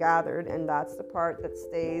what I've gathered, and that's the part that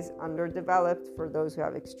stays underdeveloped for those who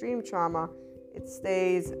have extreme trauma. It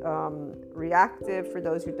stays reactive for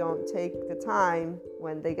those who don't take the time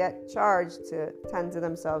when they get charged to tend to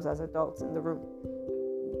themselves as adults in the room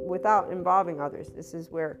without involving others. This is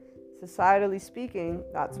where, societally speaking,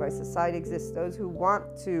 that's why society exists. Those who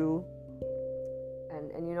want to,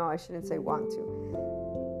 and you know, I shouldn't say want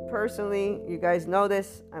to. Personally, you guys know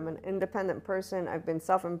this, I'm an independent person. I've been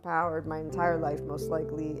self-empowered my entire life, most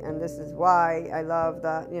likely. And this is why I love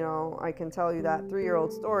that, you know, I can tell you that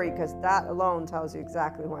 3-year-old story, because that alone tells you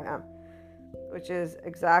exactly who I am. Which is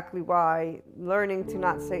exactly why learning to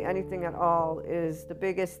not say anything at all is the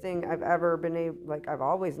biggest thing I've ever been able, like I've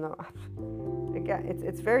always known. Again,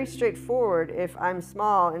 it's very straightforward. If I'm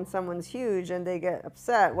small and someone's huge and they get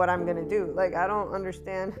upset, what I'm going to do. Like, I don't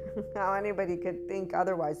understand how anybody could think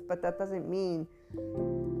otherwise, but that doesn't mean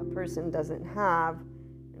a person doesn't have.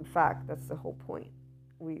 In fact, that's the whole point.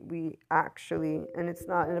 We actually, and it's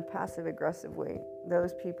not in a passive aggressive way.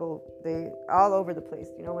 Those people, they all over the place.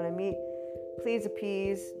 You know, when I meet please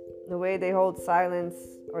appease, the way they hold silence,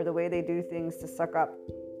 or the way they do things to suck up,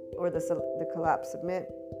 or the collapse submit,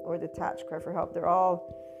 or detach, cry for help. They're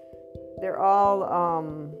all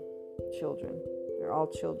children. They're all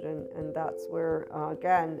children, and that's where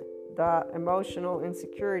again, the emotional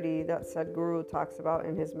insecurity that Sadhguru talks about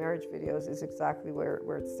in his marriage videos is exactly where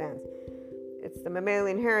it stands. It's the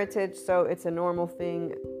mammalian heritage, so it's a normal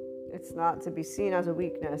thing. It's not to be seen as a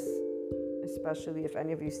weakness, especially if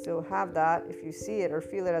any of you still have that. If you see it or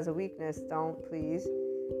feel it as a weakness, don't, please.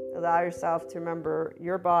 Allow yourself to remember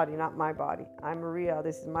your body, not my body. I'm Maria,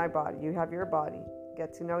 this is my body. You have your body.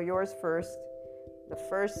 Get to know yours first. The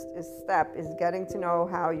first step is getting to know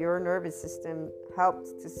how your nervous system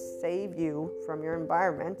helped to save you from your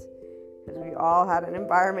environment, because we all had an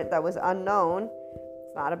environment that was unknown.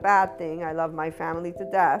 It's not a bad thing. I love my family to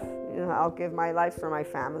death. You know, I'll give my life for my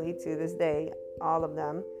family to this day, all of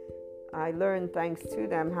them. I learned, thanks to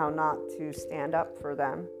them, how not to stand up for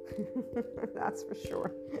them. That's for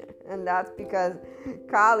sure. And that's because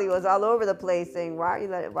Kali was all over the place saying, why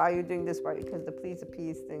are you doing this? Because the please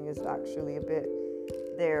appease thing is actually a bit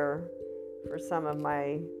there for some of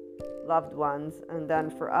my loved ones. And then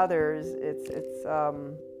for others, it's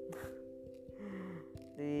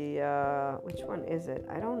which one is it?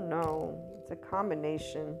 I don't know. It's a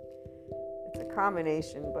combination.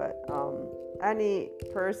 But any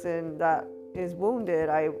person that is wounded,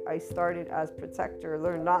 I started as protector,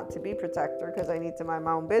 learned not to be protector because I need to mind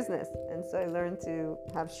my own business. And so I learned to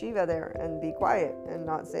have Shiva there and be quiet and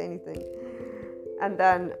not say anything. And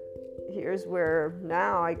then here's where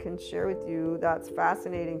now I can share with you that's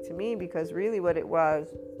fascinating to me, because really what it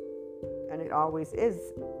was, and it always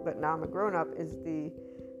is, but now I'm a grown-up, is the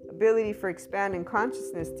ability for expanding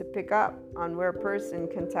consciousness to pick up on where a person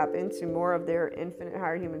can tap into more of their infinite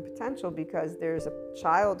higher human potential, because there's a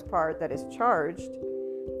child part that is charged.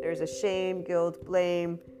 There's a shame, guilt,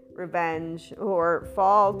 blame, revenge, or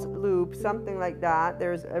fault loop, something like that.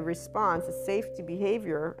 There's a response, a safety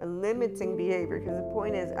behavior, a limiting behavior, because the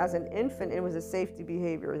point is, as an infant, it was a safety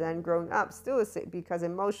behavior. Then growing up, still a safety, because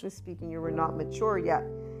emotionally speaking, you were not mature yet.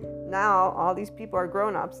 Now, all these people are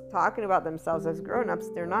grown-ups, talking about themselves as grown-ups.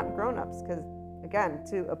 They're not grown-ups, because, again,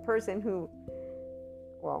 to a person who,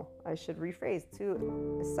 well, I should rephrase,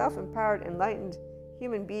 to a self-empowered, enlightened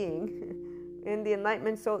human being in the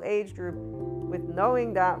Enlightenment Soul Age group, with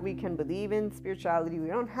knowing that we can believe in spirituality, we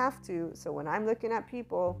don't have to. So when I'm looking at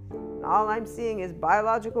people and all I'm seeing is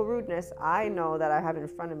biological rudeness, I know that I have in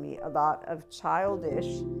front of me a lot of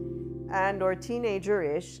childish and or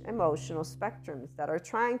teenager-ish emotional spectrums that are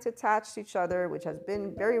trying to attach to each other, which has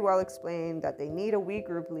been very well explained that they need a weak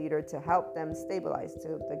group leader to help them stabilize.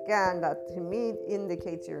 So again, that to me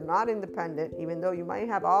indicates you're not independent, even though you might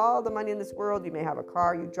have all the money in this world, you may have a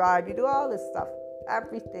car, you drive, you do all this stuff,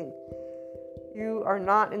 everything. You are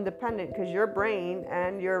not independent, because your brain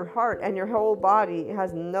and your heart and your whole body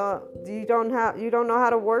has you don't know how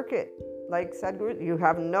to work it. Like Sadhguru, you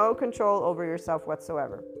have no control over yourself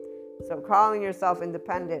whatsoever. So calling yourself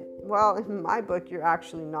independent, well, in my book, you're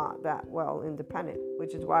actually not that well independent,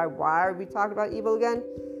 which is why are we talking about evil again?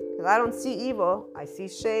 Because I don't see evil. I see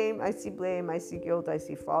shame, I see blame, I see guilt, I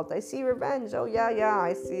see fault, I see revenge. Oh, yeah,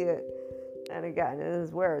 I see it. And again, it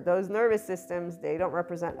is where those nervous systems, they don't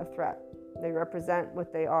represent a threat. They represent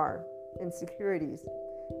what they are, insecurities,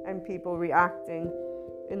 and people reacting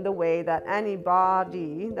in the way that any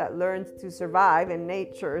body that learns to survive in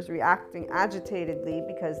nature is reacting agitatedly,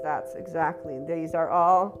 because that's exactly, these are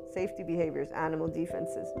all safety behaviors, animal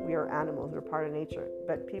defenses. We are animals, we're part of nature,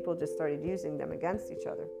 but people just started using them against each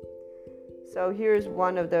other. So here's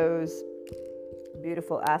one of those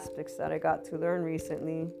beautiful aspects that I got to learn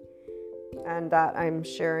recently and that I'm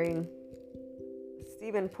sharing.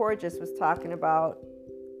 Stephen Porges was talking about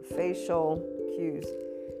facial cues,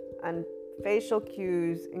 and facial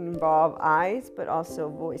cues involve eyes, but also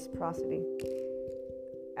voice prosody.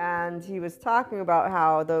 And he was talking about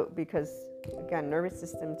how, because again, nervous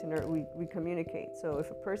system to we communicate. So if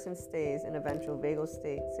a person stays in a ventral vagal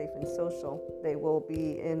state, safe and social, they will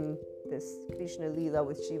be in this Krishna Lila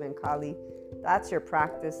with Shiva and Kali. That's your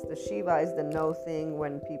practice. The Shiva is the no thing,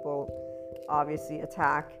 when people obviously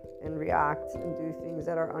attack and react and do things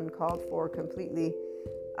that are uncalled for completely.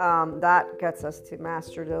 That gets us to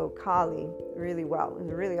Master Do Kali really well. It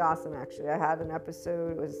was really awesome, actually. I had an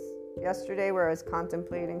episode, it was yesterday, where I was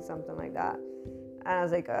contemplating something like that. And I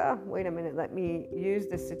was like, wait a minute, let me use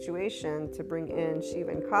this situation to bring in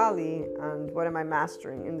Shiva and Kali. And what am I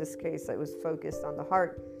mastering? In this case, I was focused on the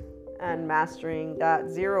heart and mastering that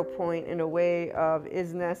 0 point in a way of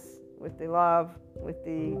isness, with the love, with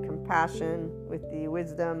the compassion, with the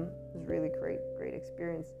wisdom. It was really great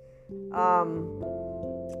experience.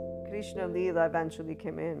 Krishna Lila eventually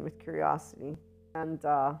came in with curiosity, and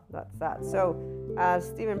that's that. So as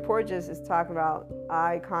Stephen Porges is talking about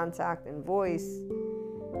eye contact and voice,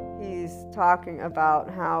 he's talking about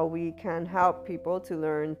how we can help people to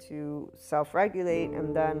learn to self-regulate,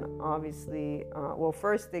 and then obviously,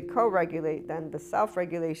 first they co-regulate, then the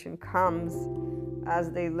self-regulation comes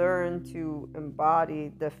as they learn to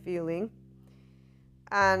embody the feeling.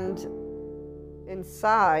 And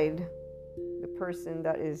inside, the person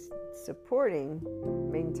that is supporting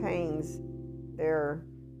maintains their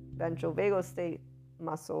ventral vagal state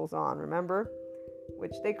muscles on, remember?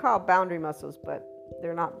 Which they call boundary muscles, but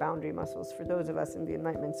they're not boundary muscles for those of us in the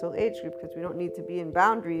Enlightenment Soul Age group, because we don't need to be in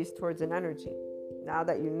boundaries towards an energy. Now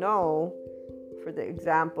that you know, for the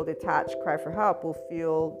example, detached cry for help will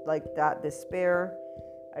feel like that despair.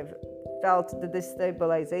 I've felt the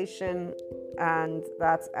destabilization, and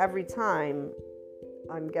that's every time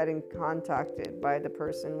I'm getting contacted by the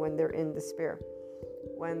person when they're in despair.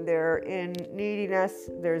 When they're in neediness,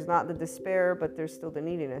 there's not the despair, but there's still the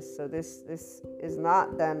neediness. So this is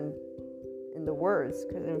not them in the words,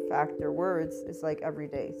 because in fact their words is like every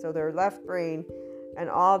day. So their left brain and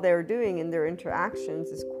all they're doing in their interactions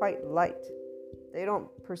is quite light. They don't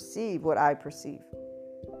perceive what I perceive.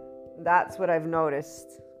 That's what I've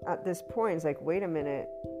noticed at this point. It's like, wait a minute,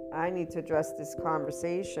 I need to address these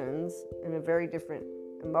conversations in a very different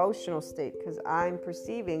emotional state, because I'm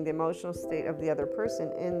perceiving the emotional state of the other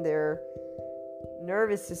person in their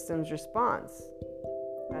nervous system's response.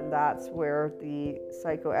 And that's where the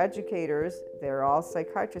psychoeducators, they're all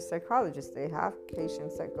psychiatrists, psychologists, they have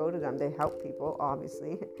patients that go to them, they help people,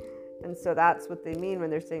 obviously. And so that's what they mean when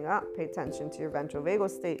they're saying, pay attention to your ventral vagal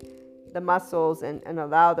state, the muscles, and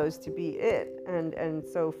allow those to be it. And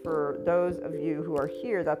so for those of you who are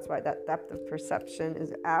here, that's why that depth of perception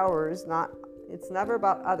is ours, it's never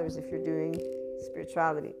about others if you're doing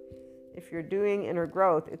spirituality. If you're doing inner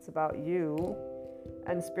growth, it's about you.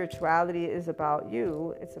 And spirituality is about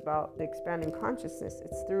you. It's about the expanding consciousness.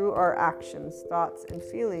 It's through our actions, thoughts, and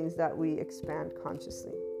feelings that we expand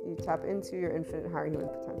consciously. You tap into your infinite higher human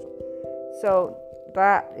potential. So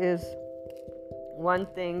that is one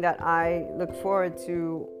thing that I look forward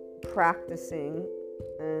to practicing,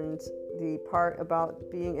 and the part about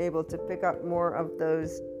being able to pick up more of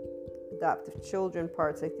those adaptive children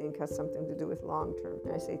parts, I think, has something to do with long term.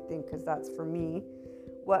 And I say think because that's for me.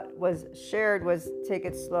 What was shared was take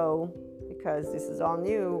it slow, because this is all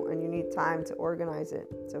new and you need time to organize it.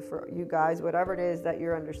 So for you guys, whatever it is that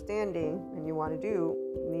you're understanding and you want to do,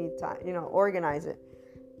 you need time, organize it.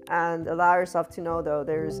 And allow yourself to know, though,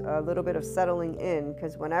 there's a little bit of settling in,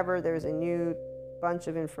 because whenever there's a new bunch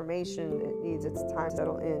of information, it needs its time to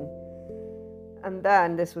settle in. And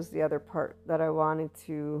then this was the other part that I wanted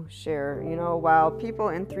to share. While people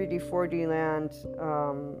in 3D, 4D land,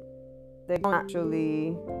 they don't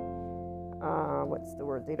actually,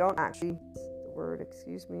 They don't actually,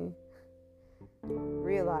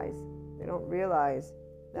 realize. They don't realize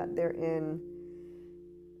that they're in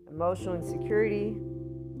emotional insecurity.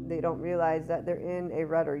 They don't realize that they're in a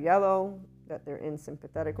red or yellow, that they're in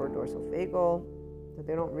sympathetic or dorsal vagal, that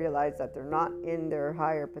they don't realize that they're not in their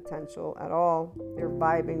higher potential at all. They're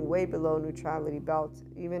vibing way below neutrality belt,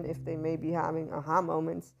 even if they may be having aha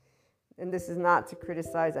moments. And this is not to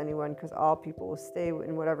criticize anyone, because all people will stay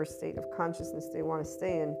in whatever state of consciousness they want to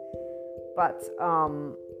stay in. But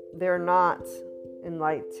they're not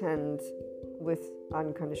enlightened with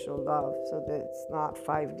unconditional love. So that it's not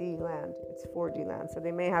 5D land, it's 4D land. So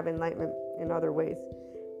they may have enlightenment in other ways,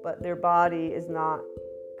 but their body is not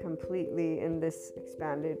completely in this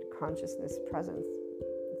expanded consciousness presence.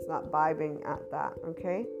 It's not vibing at that,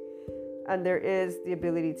 okay? And there is the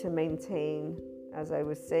ability to maintain. As I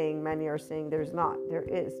was saying, many are saying there's not. There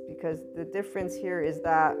is, because the difference here is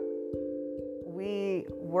that we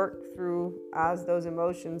work through, as those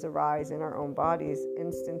emotions arise in our own bodies,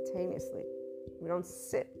 instantaneously. We don't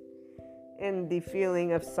sit in the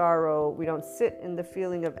feeling of sorrow. We don't sit in the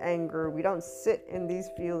feeling of anger. We don't sit in these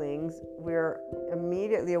feelings. We're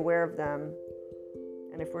immediately aware of them.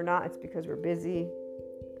 And if we're not, it's because we're busy.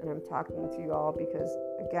 And I'm talking to you all because,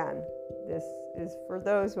 again, this is for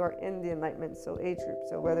those who are in the Enlightenment Soul Age group.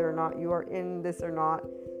 So whether or not you are in this or not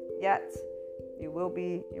yet, you will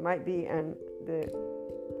be, you might be, and the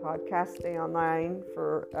podcasts stay online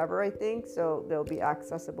forever, I think, so they'll be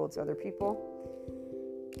accessible to other people.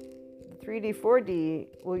 The 3D,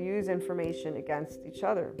 4D will use information against each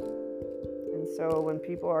other. And so when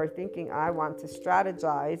people are thinking, I want to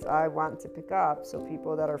strategize, I want to pick up, so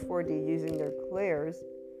people that are 4D using their clairs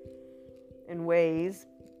in ways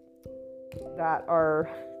that are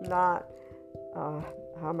not,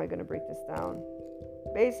 how am I going to break this down?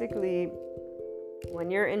 Basically,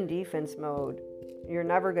 when you're in defense mode, you're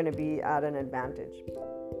never going to be at an advantage,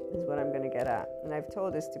 is what I'm going to get at. And I've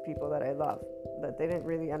told this to people that I love, that they didn't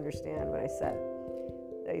really understand what I said.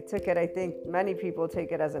 They took it, I think many people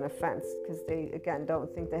take it as an offense, because they, again,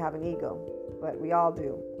 don't think they have an ego. But we all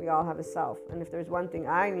do. We all have a self. And if there's one thing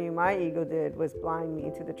I knew my ego did, was blind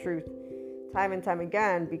me to the truth. Time and time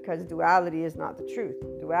again, because duality is not the truth.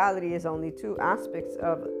 Duality is only two aspects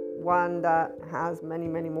of one that has many,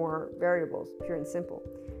 many more variables, pure and simple.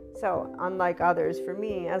 So unlike others, for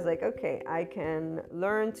me, I was like, okay, I can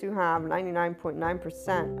learn to have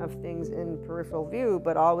 99.9% of things in peripheral view,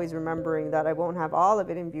 but always remembering that I won't have all of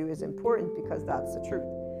it in view is important, because that's the truth.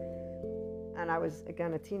 And I was,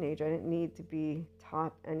 again, a teenager. I didn't need to be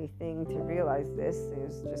taught anything to realize this. It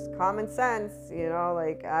was just common sense,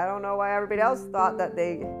 I don't know why everybody else thought that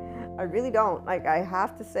I really don't. I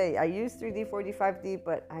have to say, I use 3D, 4D, 5D,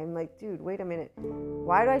 but I'm like, dude, wait a minute.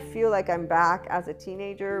 Why do I feel like I'm back as a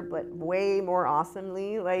teenager, but way more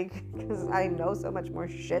awesomely? Because I know so much more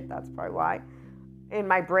shit. That's probably why. In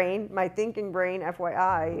my brain, my thinking brain,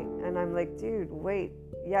 FYI. And I'm like, dude, wait.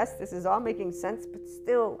 Yes, this is all making sense, but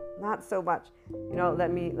still not so much.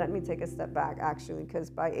 Let me take a step back, actually,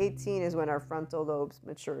 because by 18 is when our frontal lobes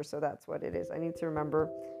mature. So that's what it is. I need to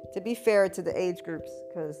remember to be fair to the age groups,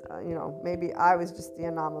 because, maybe I was just the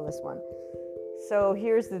anomalous one. So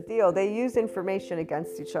here's the deal. They use information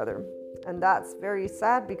against each other. And that's very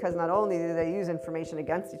sad, because not only do they use information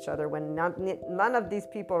against each other when none of these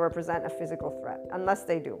people represent a physical threat, unless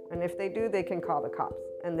they do. And if they do, they can call the cops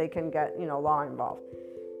and they can get, law involved.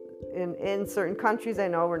 in certain countries, I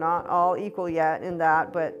know we're not all equal yet in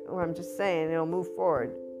that, but I'm just saying it'll move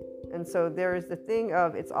forward. And so there's the thing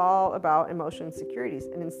of it's all about emotional insecurities.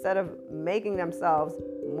 And instead of making themselves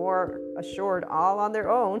more assured all on their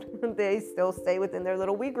own, they still stay within their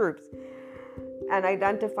little we groups and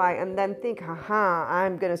identify and then think,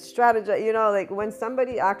 I'm going to strategize. You know, like when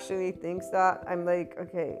somebody actually thinks that, I'm like,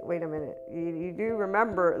 okay, wait a minute. You do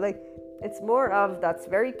remember, like, it's more of that's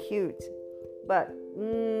very cute, but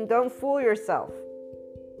don't fool yourself.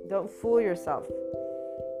 Don't fool yourself.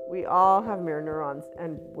 We all have mirror neurons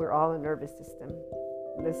and we're all a nervous system.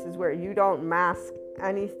 This is where you don't mask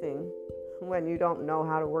anything when you don't know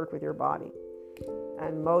how to work with your body.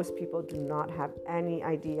 And most people do not have any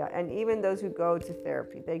idea. And even those who go to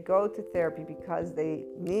therapy, they go to therapy because they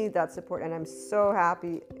need that support. And I'm so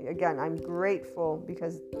happy. Again, I'm grateful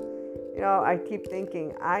because, you know, I keep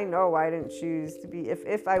thinking, I know I didn't choose to be,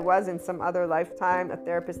 if I was in some other lifetime a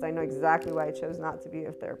therapist, I know exactly why I chose not to be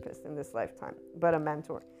a therapist in this lifetime, but a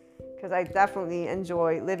mentor. Because I definitely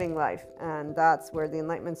enjoy living life, and that's where the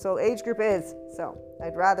Enlightenment Soul Age Group is. So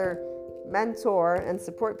I'd rather mentor and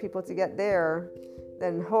support people to get there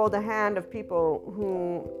than hold the hand of people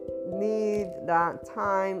who need that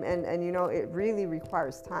time. And you know, it really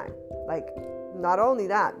requires time. Like, not only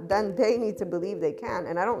that, then they need to believe they can.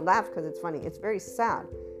 And I don't laugh because it's funny. It's very sad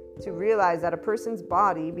to realize that a person's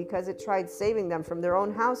body, because it tried saving them from their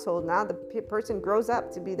own household, now the person grows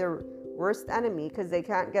up to be their worst enemy because they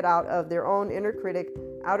can't get out of their own inner critic,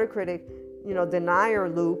 outer critic, you know, denier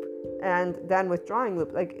loop, and then withdrawing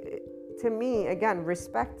loop. Like, to me, again,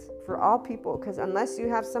 respect for all people, because unless you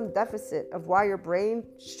have some deficit of why your brain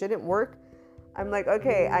shouldn't work, I'm like,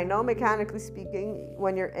 okay, I know mechanically speaking,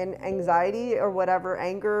 when you're in anxiety or whatever,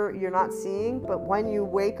 anger, you're not seeing, but when you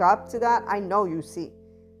wake up to that, I know you see.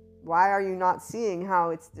 Why are you not seeing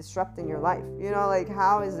how it's disrupting your life? You know, like,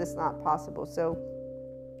 how is this not possible? So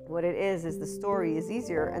what it is the story is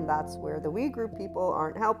easier, and that's where the we group people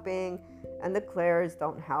aren't helping and the clairs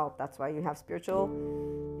don't help. That's why you have spiritual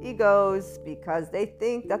egos, because they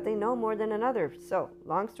think that they know more than another. So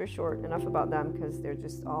long story short, enough about them, because they're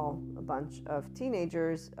just all a bunch of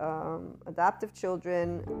teenagers, adaptive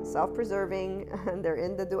children, self-preserving, and they're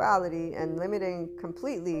in the duality and limiting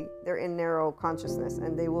completely. They're in narrow consciousness,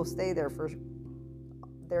 and they will stay there for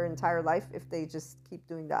their entire life if they just keep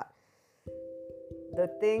doing that. The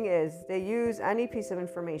thing is, they use any piece of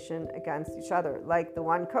information against each other. Like the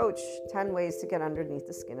one coach, 10 ways to get underneath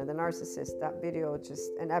the skin of the narcissist. That video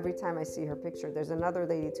and every time I see her picture, there's another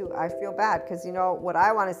lady too. I feel bad because, you know, what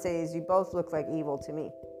I want to say is you both look like evil to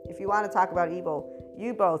me. If you want to talk about evil,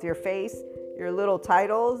 you both, your face, your little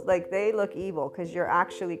titles, like they look evil because you're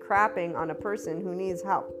actually crapping on a person who needs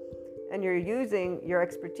help. And you're using your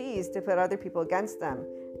expertise to put other people against them.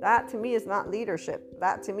 That to me is not leadership.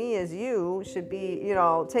 That to me is you should be, you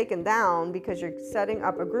know, taken down because you're setting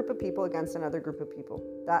up a group of people against another group of people.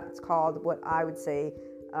 That's called what I would say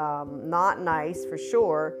not nice for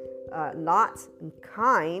sure, not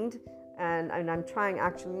kind. And I'm trying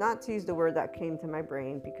actually not to use the word that came to my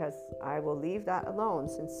brain because I will leave that alone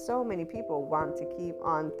since so many people want to keep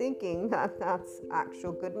on thinking that that's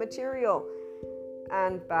actual good material.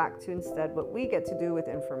 And back to instead what we get to do with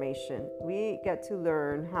information. We get to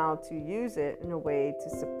learn how to use it in a way to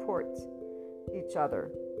support each other.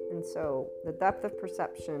 And so the depth of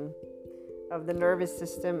perception of the nervous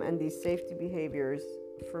system and these safety behaviors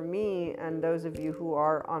for me and those of you who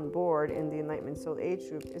are on board in the Enlightenment Soul Age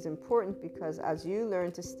Group is important because as you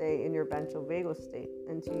learn to stay in your ventral vagal state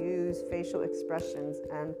and to use facial expressions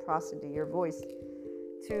and prosody, your voice,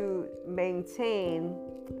 to maintain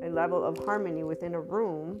a level of harmony within a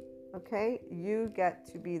room, okay, you get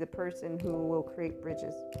to be the person who will create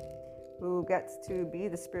bridges, who gets to be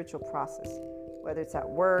the spiritual process, whether it's at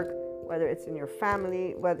work, whether it's in your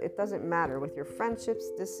family, whether it doesn't matter with your friendships.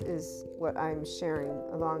 This is what I'm sharing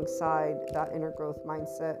alongside that inner growth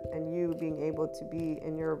mindset and you being able to be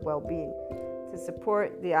in your well-being to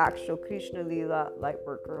support the actual Krishna Lila light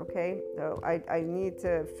worker, okay? So I need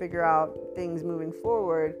to figure out things moving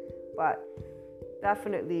forward, but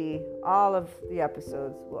definitely all of the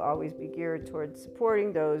episodes will always be geared towards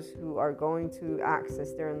supporting those who are going to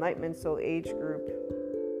access their Enlightenment Soul Age Group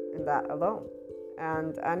and that alone.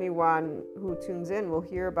 And anyone who tunes in will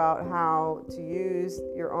hear about how to use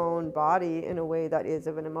your own body in a way that is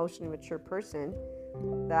of an emotionally mature person,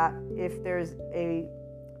 that if there's an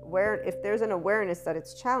awareness that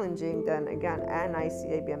it's challenging, then again,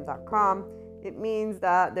 nicabm.com, it means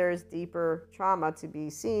that there's deeper trauma to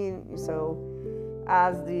be seen. So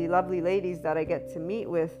as the lovely ladies that I get to meet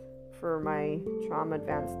with for my Trauma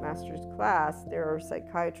Advanced Masters class, there are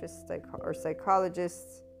psychiatrists or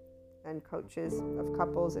psychologists and coaches of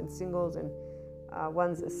couples and singles, and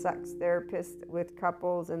one's a sex therapist with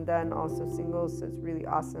couples and then also singles. So it's really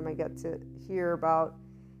awesome. I get to hear about,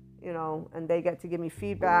 and they get to give me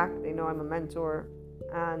feedback. They know I'm a mentor,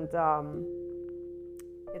 and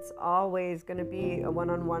it's always going to be a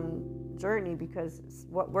one-on-one journey, because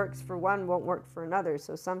what works for one won't work for another.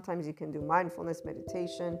 So sometimes you can do mindfulness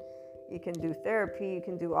meditation, you can do therapy, you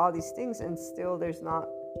can do all these things, and still there's not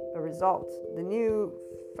a result. The new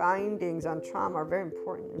findings on trauma are very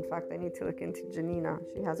important. In fact, I need to look into Janina.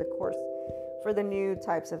 She has a course for the new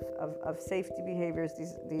types of safety behaviors,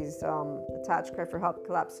 these attach, cry for help,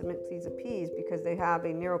 collapse, submit, please, appease, because they have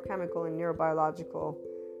a neurochemical and neurobiological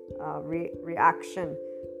reaction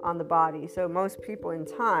on the body. So most people in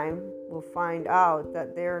time will find out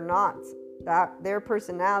that that their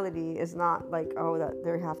personality is not like, that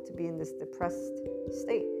they have to be in this depressed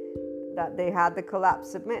state, that they had the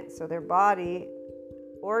collapse, submit. So their body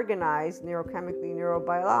organized neurochemically,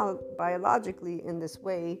 neurobiologically in this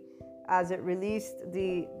way, as it released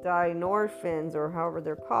the dynorphins, or however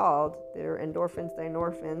they're called, they're endorphins,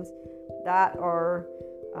 dynorphins, that are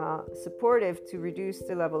supportive to reduce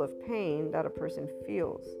the level of pain that a person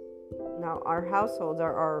feels. Now, our households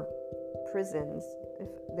are our prisons. If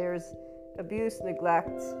there's abuse,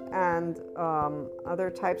 neglect, and other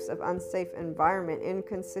types of unsafe environment,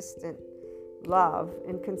 inconsistent love,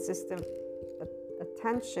 inconsistent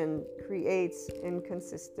attention creates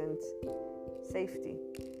inconsistent safety.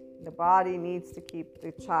 The body needs to keep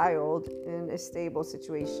the child in a stable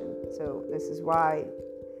situation. So this is why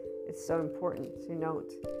it's so important to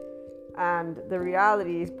note. And the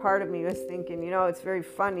reality is, part of me was thinking, it's very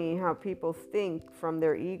funny how people think from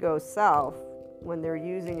their ego self when they're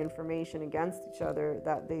using information against each other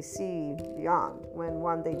that they see beyond,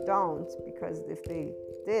 when they don't, because if they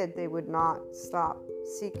did, they would not stop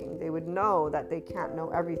seeking. They would know that they can't know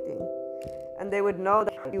everything. And they would know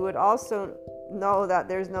that you would also know that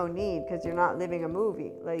there's no need, because you're not living a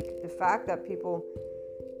movie. Like, the fact that people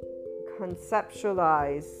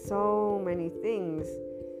conceptualize so many things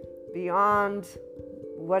beyond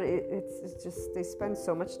what it's just, they spend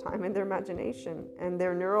so much time in their imagination and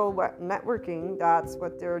their neural networking. That's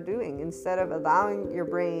what they're doing. Instead of allowing your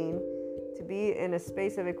brain to be in a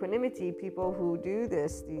space of equanimity, people who do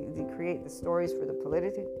this, they create the stories for the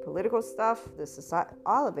political stuff, the society,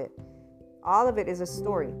 all of it is a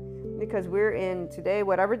story. Because we're in today,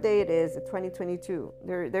 whatever day it is, 2022,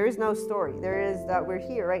 there is no story. There is that we're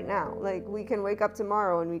here right now. Like, we can wake up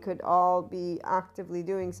tomorrow and we could all be actively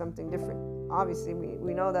doing something different. Obviously,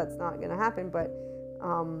 we know that's not going to happen, but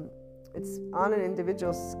it's on an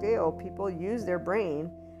individual scale. People use their brain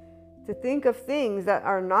to think of things that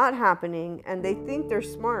are not happening, and they think they're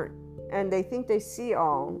smart and they think they see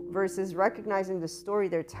all, versus recognizing the story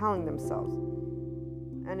they're telling themselves.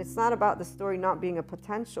 And it's not about the story not being a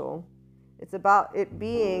potential. It's about it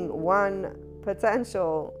being one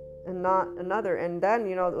potential and not another. And then,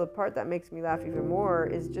 the part that makes me laugh even more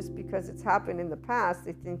is, just because it's happened in the past,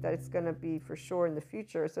 they think that it's going to be for sure in the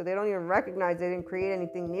future. So they don't even recognize they didn't create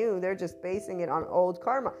anything new. They're just basing it on old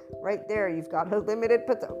karma. Right there, you've got a limited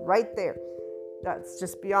potential. Right there. That's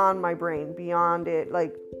just beyond my brain, beyond it,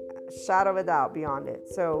 like shadow of a doubt beyond it.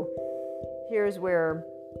 So here's where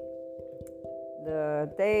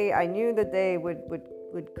I knew the day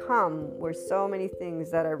would come where so many things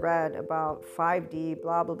that I read about 5D,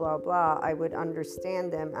 blah, blah, blah, blah, I would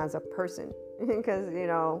understand them as a person. Because,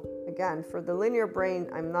 again, for the linear brain,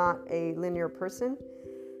 I'm not a linear person.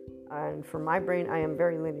 And for my brain, I am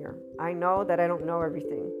very linear. I know that I don't know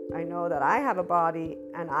everything. I know that I have a body,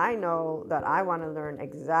 and I know that I want to learn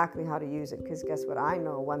exactly how to use it. Because guess what I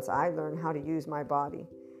know once I learn how to use my body?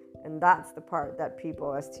 And that's the part that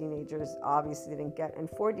people as teenagers obviously didn't get, and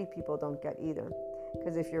 4D people don't get either.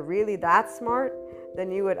 Because if you're really that smart,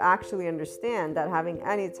 then you would actually understand that having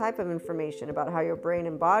any type of information about how your brain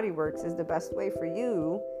and body works is the best way for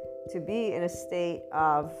you to be in a state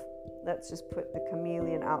of, let's just put the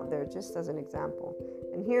chameleon out there just as an example.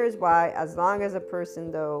 And here's why: as long as a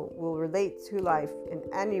person, though, will relate to life in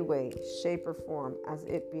any way, shape, or form as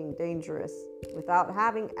it being dangerous without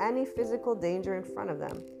having any physical danger in front of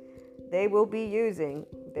them, they will be using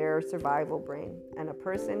their survival brain. And a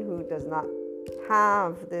person who does not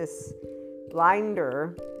have this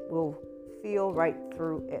blinder will feel right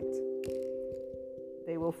through it.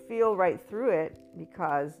 They will feel right through it,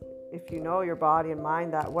 because if you know your body and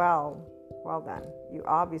mind that well then, you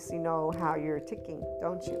obviously know how you're ticking,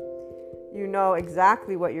 don't you? You know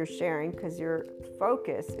exactly what you're sharing, because your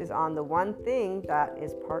focus is on the one thing that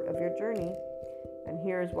is part of your journey. And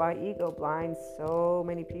here's why ego blinds so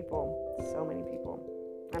many people.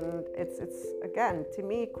 And it's again, to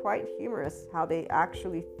me, quite humorous how they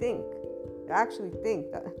actually think. They actually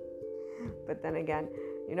think that. But then again,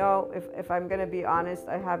 if I'm going to be honest,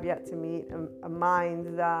 I have yet to meet a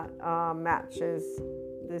mind that matches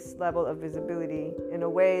this level of visibility in a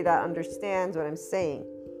way that understands what I'm saying.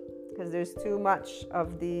 Because there's too much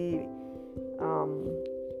of the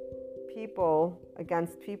people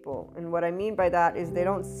against people. And what I mean by that is they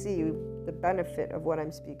don't see the benefit of what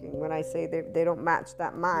I'm speaking. When I say they don't match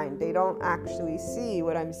that mind, they don't actually see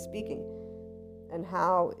what I'm speaking and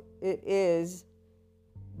how it is.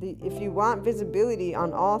 If you want visibility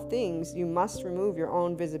on all things, you must remove your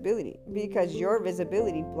own visibility, because your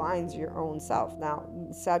visibility blinds your own self. Now,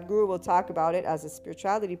 Sadhguru will talk about it as a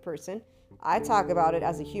spirituality person. I talk about it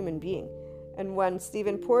as a human being. And when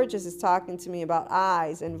Stephen Porges is talking to me about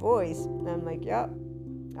eyes and voice, I'm like, yep,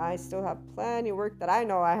 I still have plenty of work that I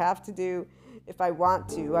know I have to do. If I want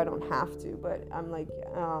to, I don't have to. But I'm like,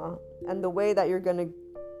 and the way that you're going to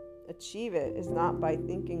achieve it is not by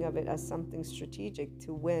thinking of it as something strategic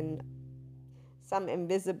to win some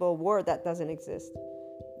invisible war that doesn't exist.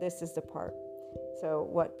 This is the part. So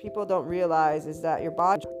what people don't realize is that your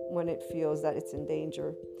body, when it feels that it's in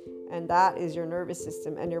danger, and that is your nervous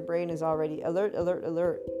system, and your brain is already alert, alert,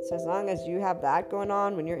 alert. So as long as you have that going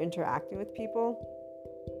on when you're interacting with people,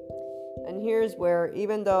 and here's where,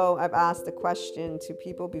 even though I've asked the question to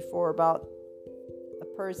people before about a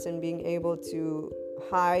person being able to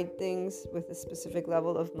hide things with a specific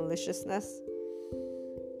level of maliciousness,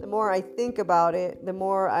 the more I think about it, the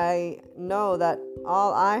more I know that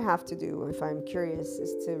all I have to do, if I'm curious,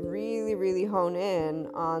 is to really, really hone in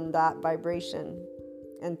on that vibration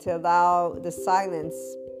and to allow the silence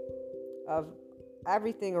of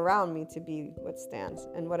everything around me to be what stands.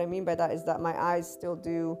 And what I mean by that is that my eyes still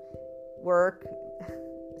do work,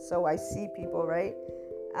 so I see people, right?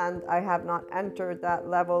 And I have not entered that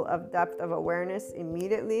level of depth of awareness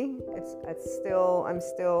immediately. I'm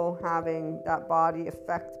still having that body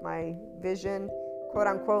affect my vision, quote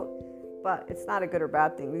unquote, but it's not a good or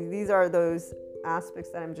bad thing. These are those aspects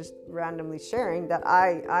that I'm just randomly sharing that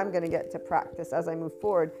I'm going to get to practice as I move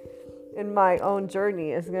forward in my own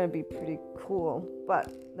journey. Is going to be pretty cool. But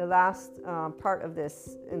the last part of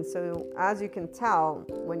this, and so as you can tell,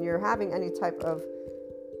 when you're having any type of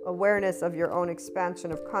awareness of your own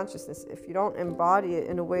expansion of consciousness, if you don't embody it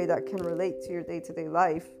in a way that can relate to your day-to-day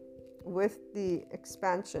life with the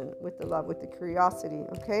expansion, with the love, with the curiosity,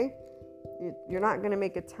 okay, you're not going to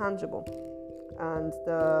make it tangible. And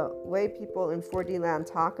the way people in 4D land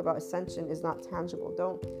talk about ascension is not tangible.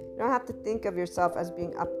 You don't have to think of yourself as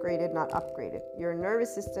being upgraded, not upgraded. You're a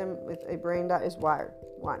nervous system with a brain that is wired.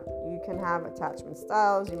 One, you can have attachment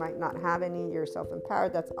styles. You might not have any. You're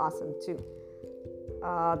self-empowered. That's awesome too.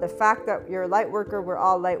 The fact that you're a light worker, we're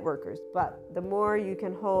all light workers. But the more you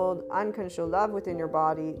can hold unconditional love within your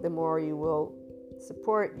body, the more you will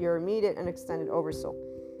support your immediate and extended oversoul.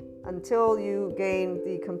 Until you gain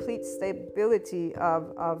the complete stability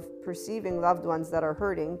of perceiving loved ones that are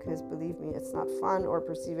hurting, because believe me, it's not fun, or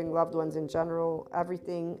perceiving loved ones in general,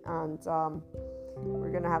 everything. And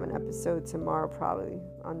we're going to have an episode tomorrow probably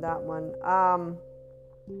on that one.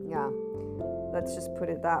 Yeah, let's just put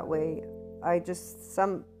it that way. I just,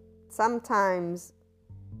 sometimes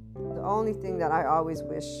the only thing that I always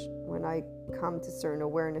wish when I come to certain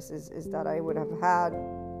awarenesses is that I would have had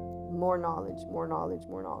more knowledge.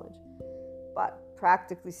 But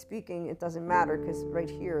practically speaking, it doesn't matter, because right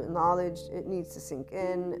here, knowledge, it needs to sink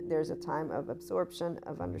in. There's a time of absorption,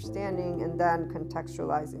 of understanding, and then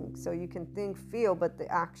contextualizing. So you can think, feel, but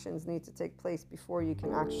the actions need to take place before you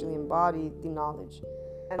can actually embody the knowledge.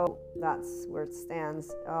 And so that's where it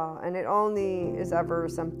stands. And it only is ever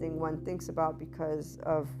something one thinks about because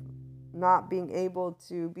of not being able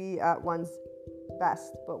to be at one's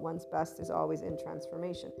best, but one's best is always in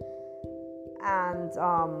transformation. And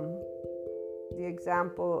the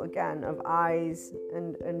example again of eyes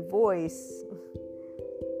and voice,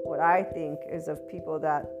 what I think is of people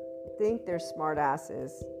that think they're smart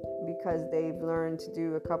asses because they've learned to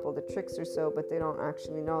do a couple of the tricks or so, but they don't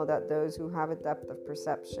actually know that those who have a depth of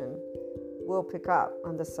perception will pick up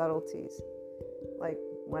on the subtleties, like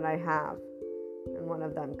when I have. And one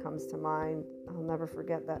of them comes to mind. I'll never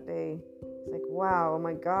forget that day. It's like, wow, oh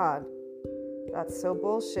my God, that's so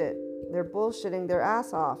bullshit. They're bullshitting their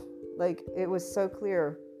ass off. Like, it was so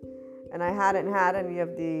clear. And I hadn't had any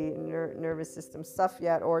of the nervous system stuff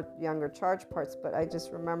yet, or younger charge parts, but I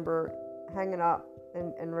just remember hanging up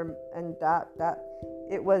and that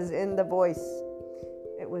it was in the voice.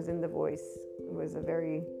 It was in the voice. It was a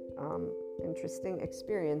very interesting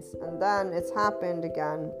experience. And then it's happened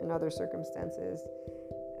again in other circumstances.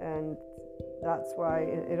 And that's why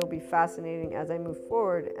it'll be fascinating as I move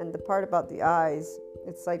forward. And the part about the eyes,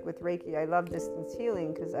 it's like with Reiki, I love distance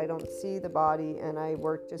healing because I don't see the body and I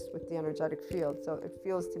work just with the energetic field. So it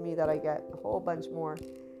feels to me that I get a whole bunch more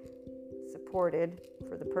supported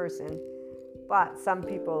for the person. But some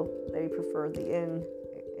people, they prefer the in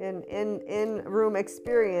room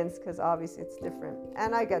experience because obviously it's different.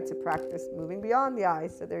 And I get to practice moving beyond the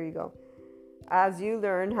eyes. So there you go. As you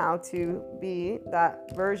learn how to be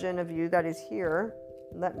that version of you that is here,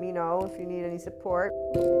 let me know if you need any support.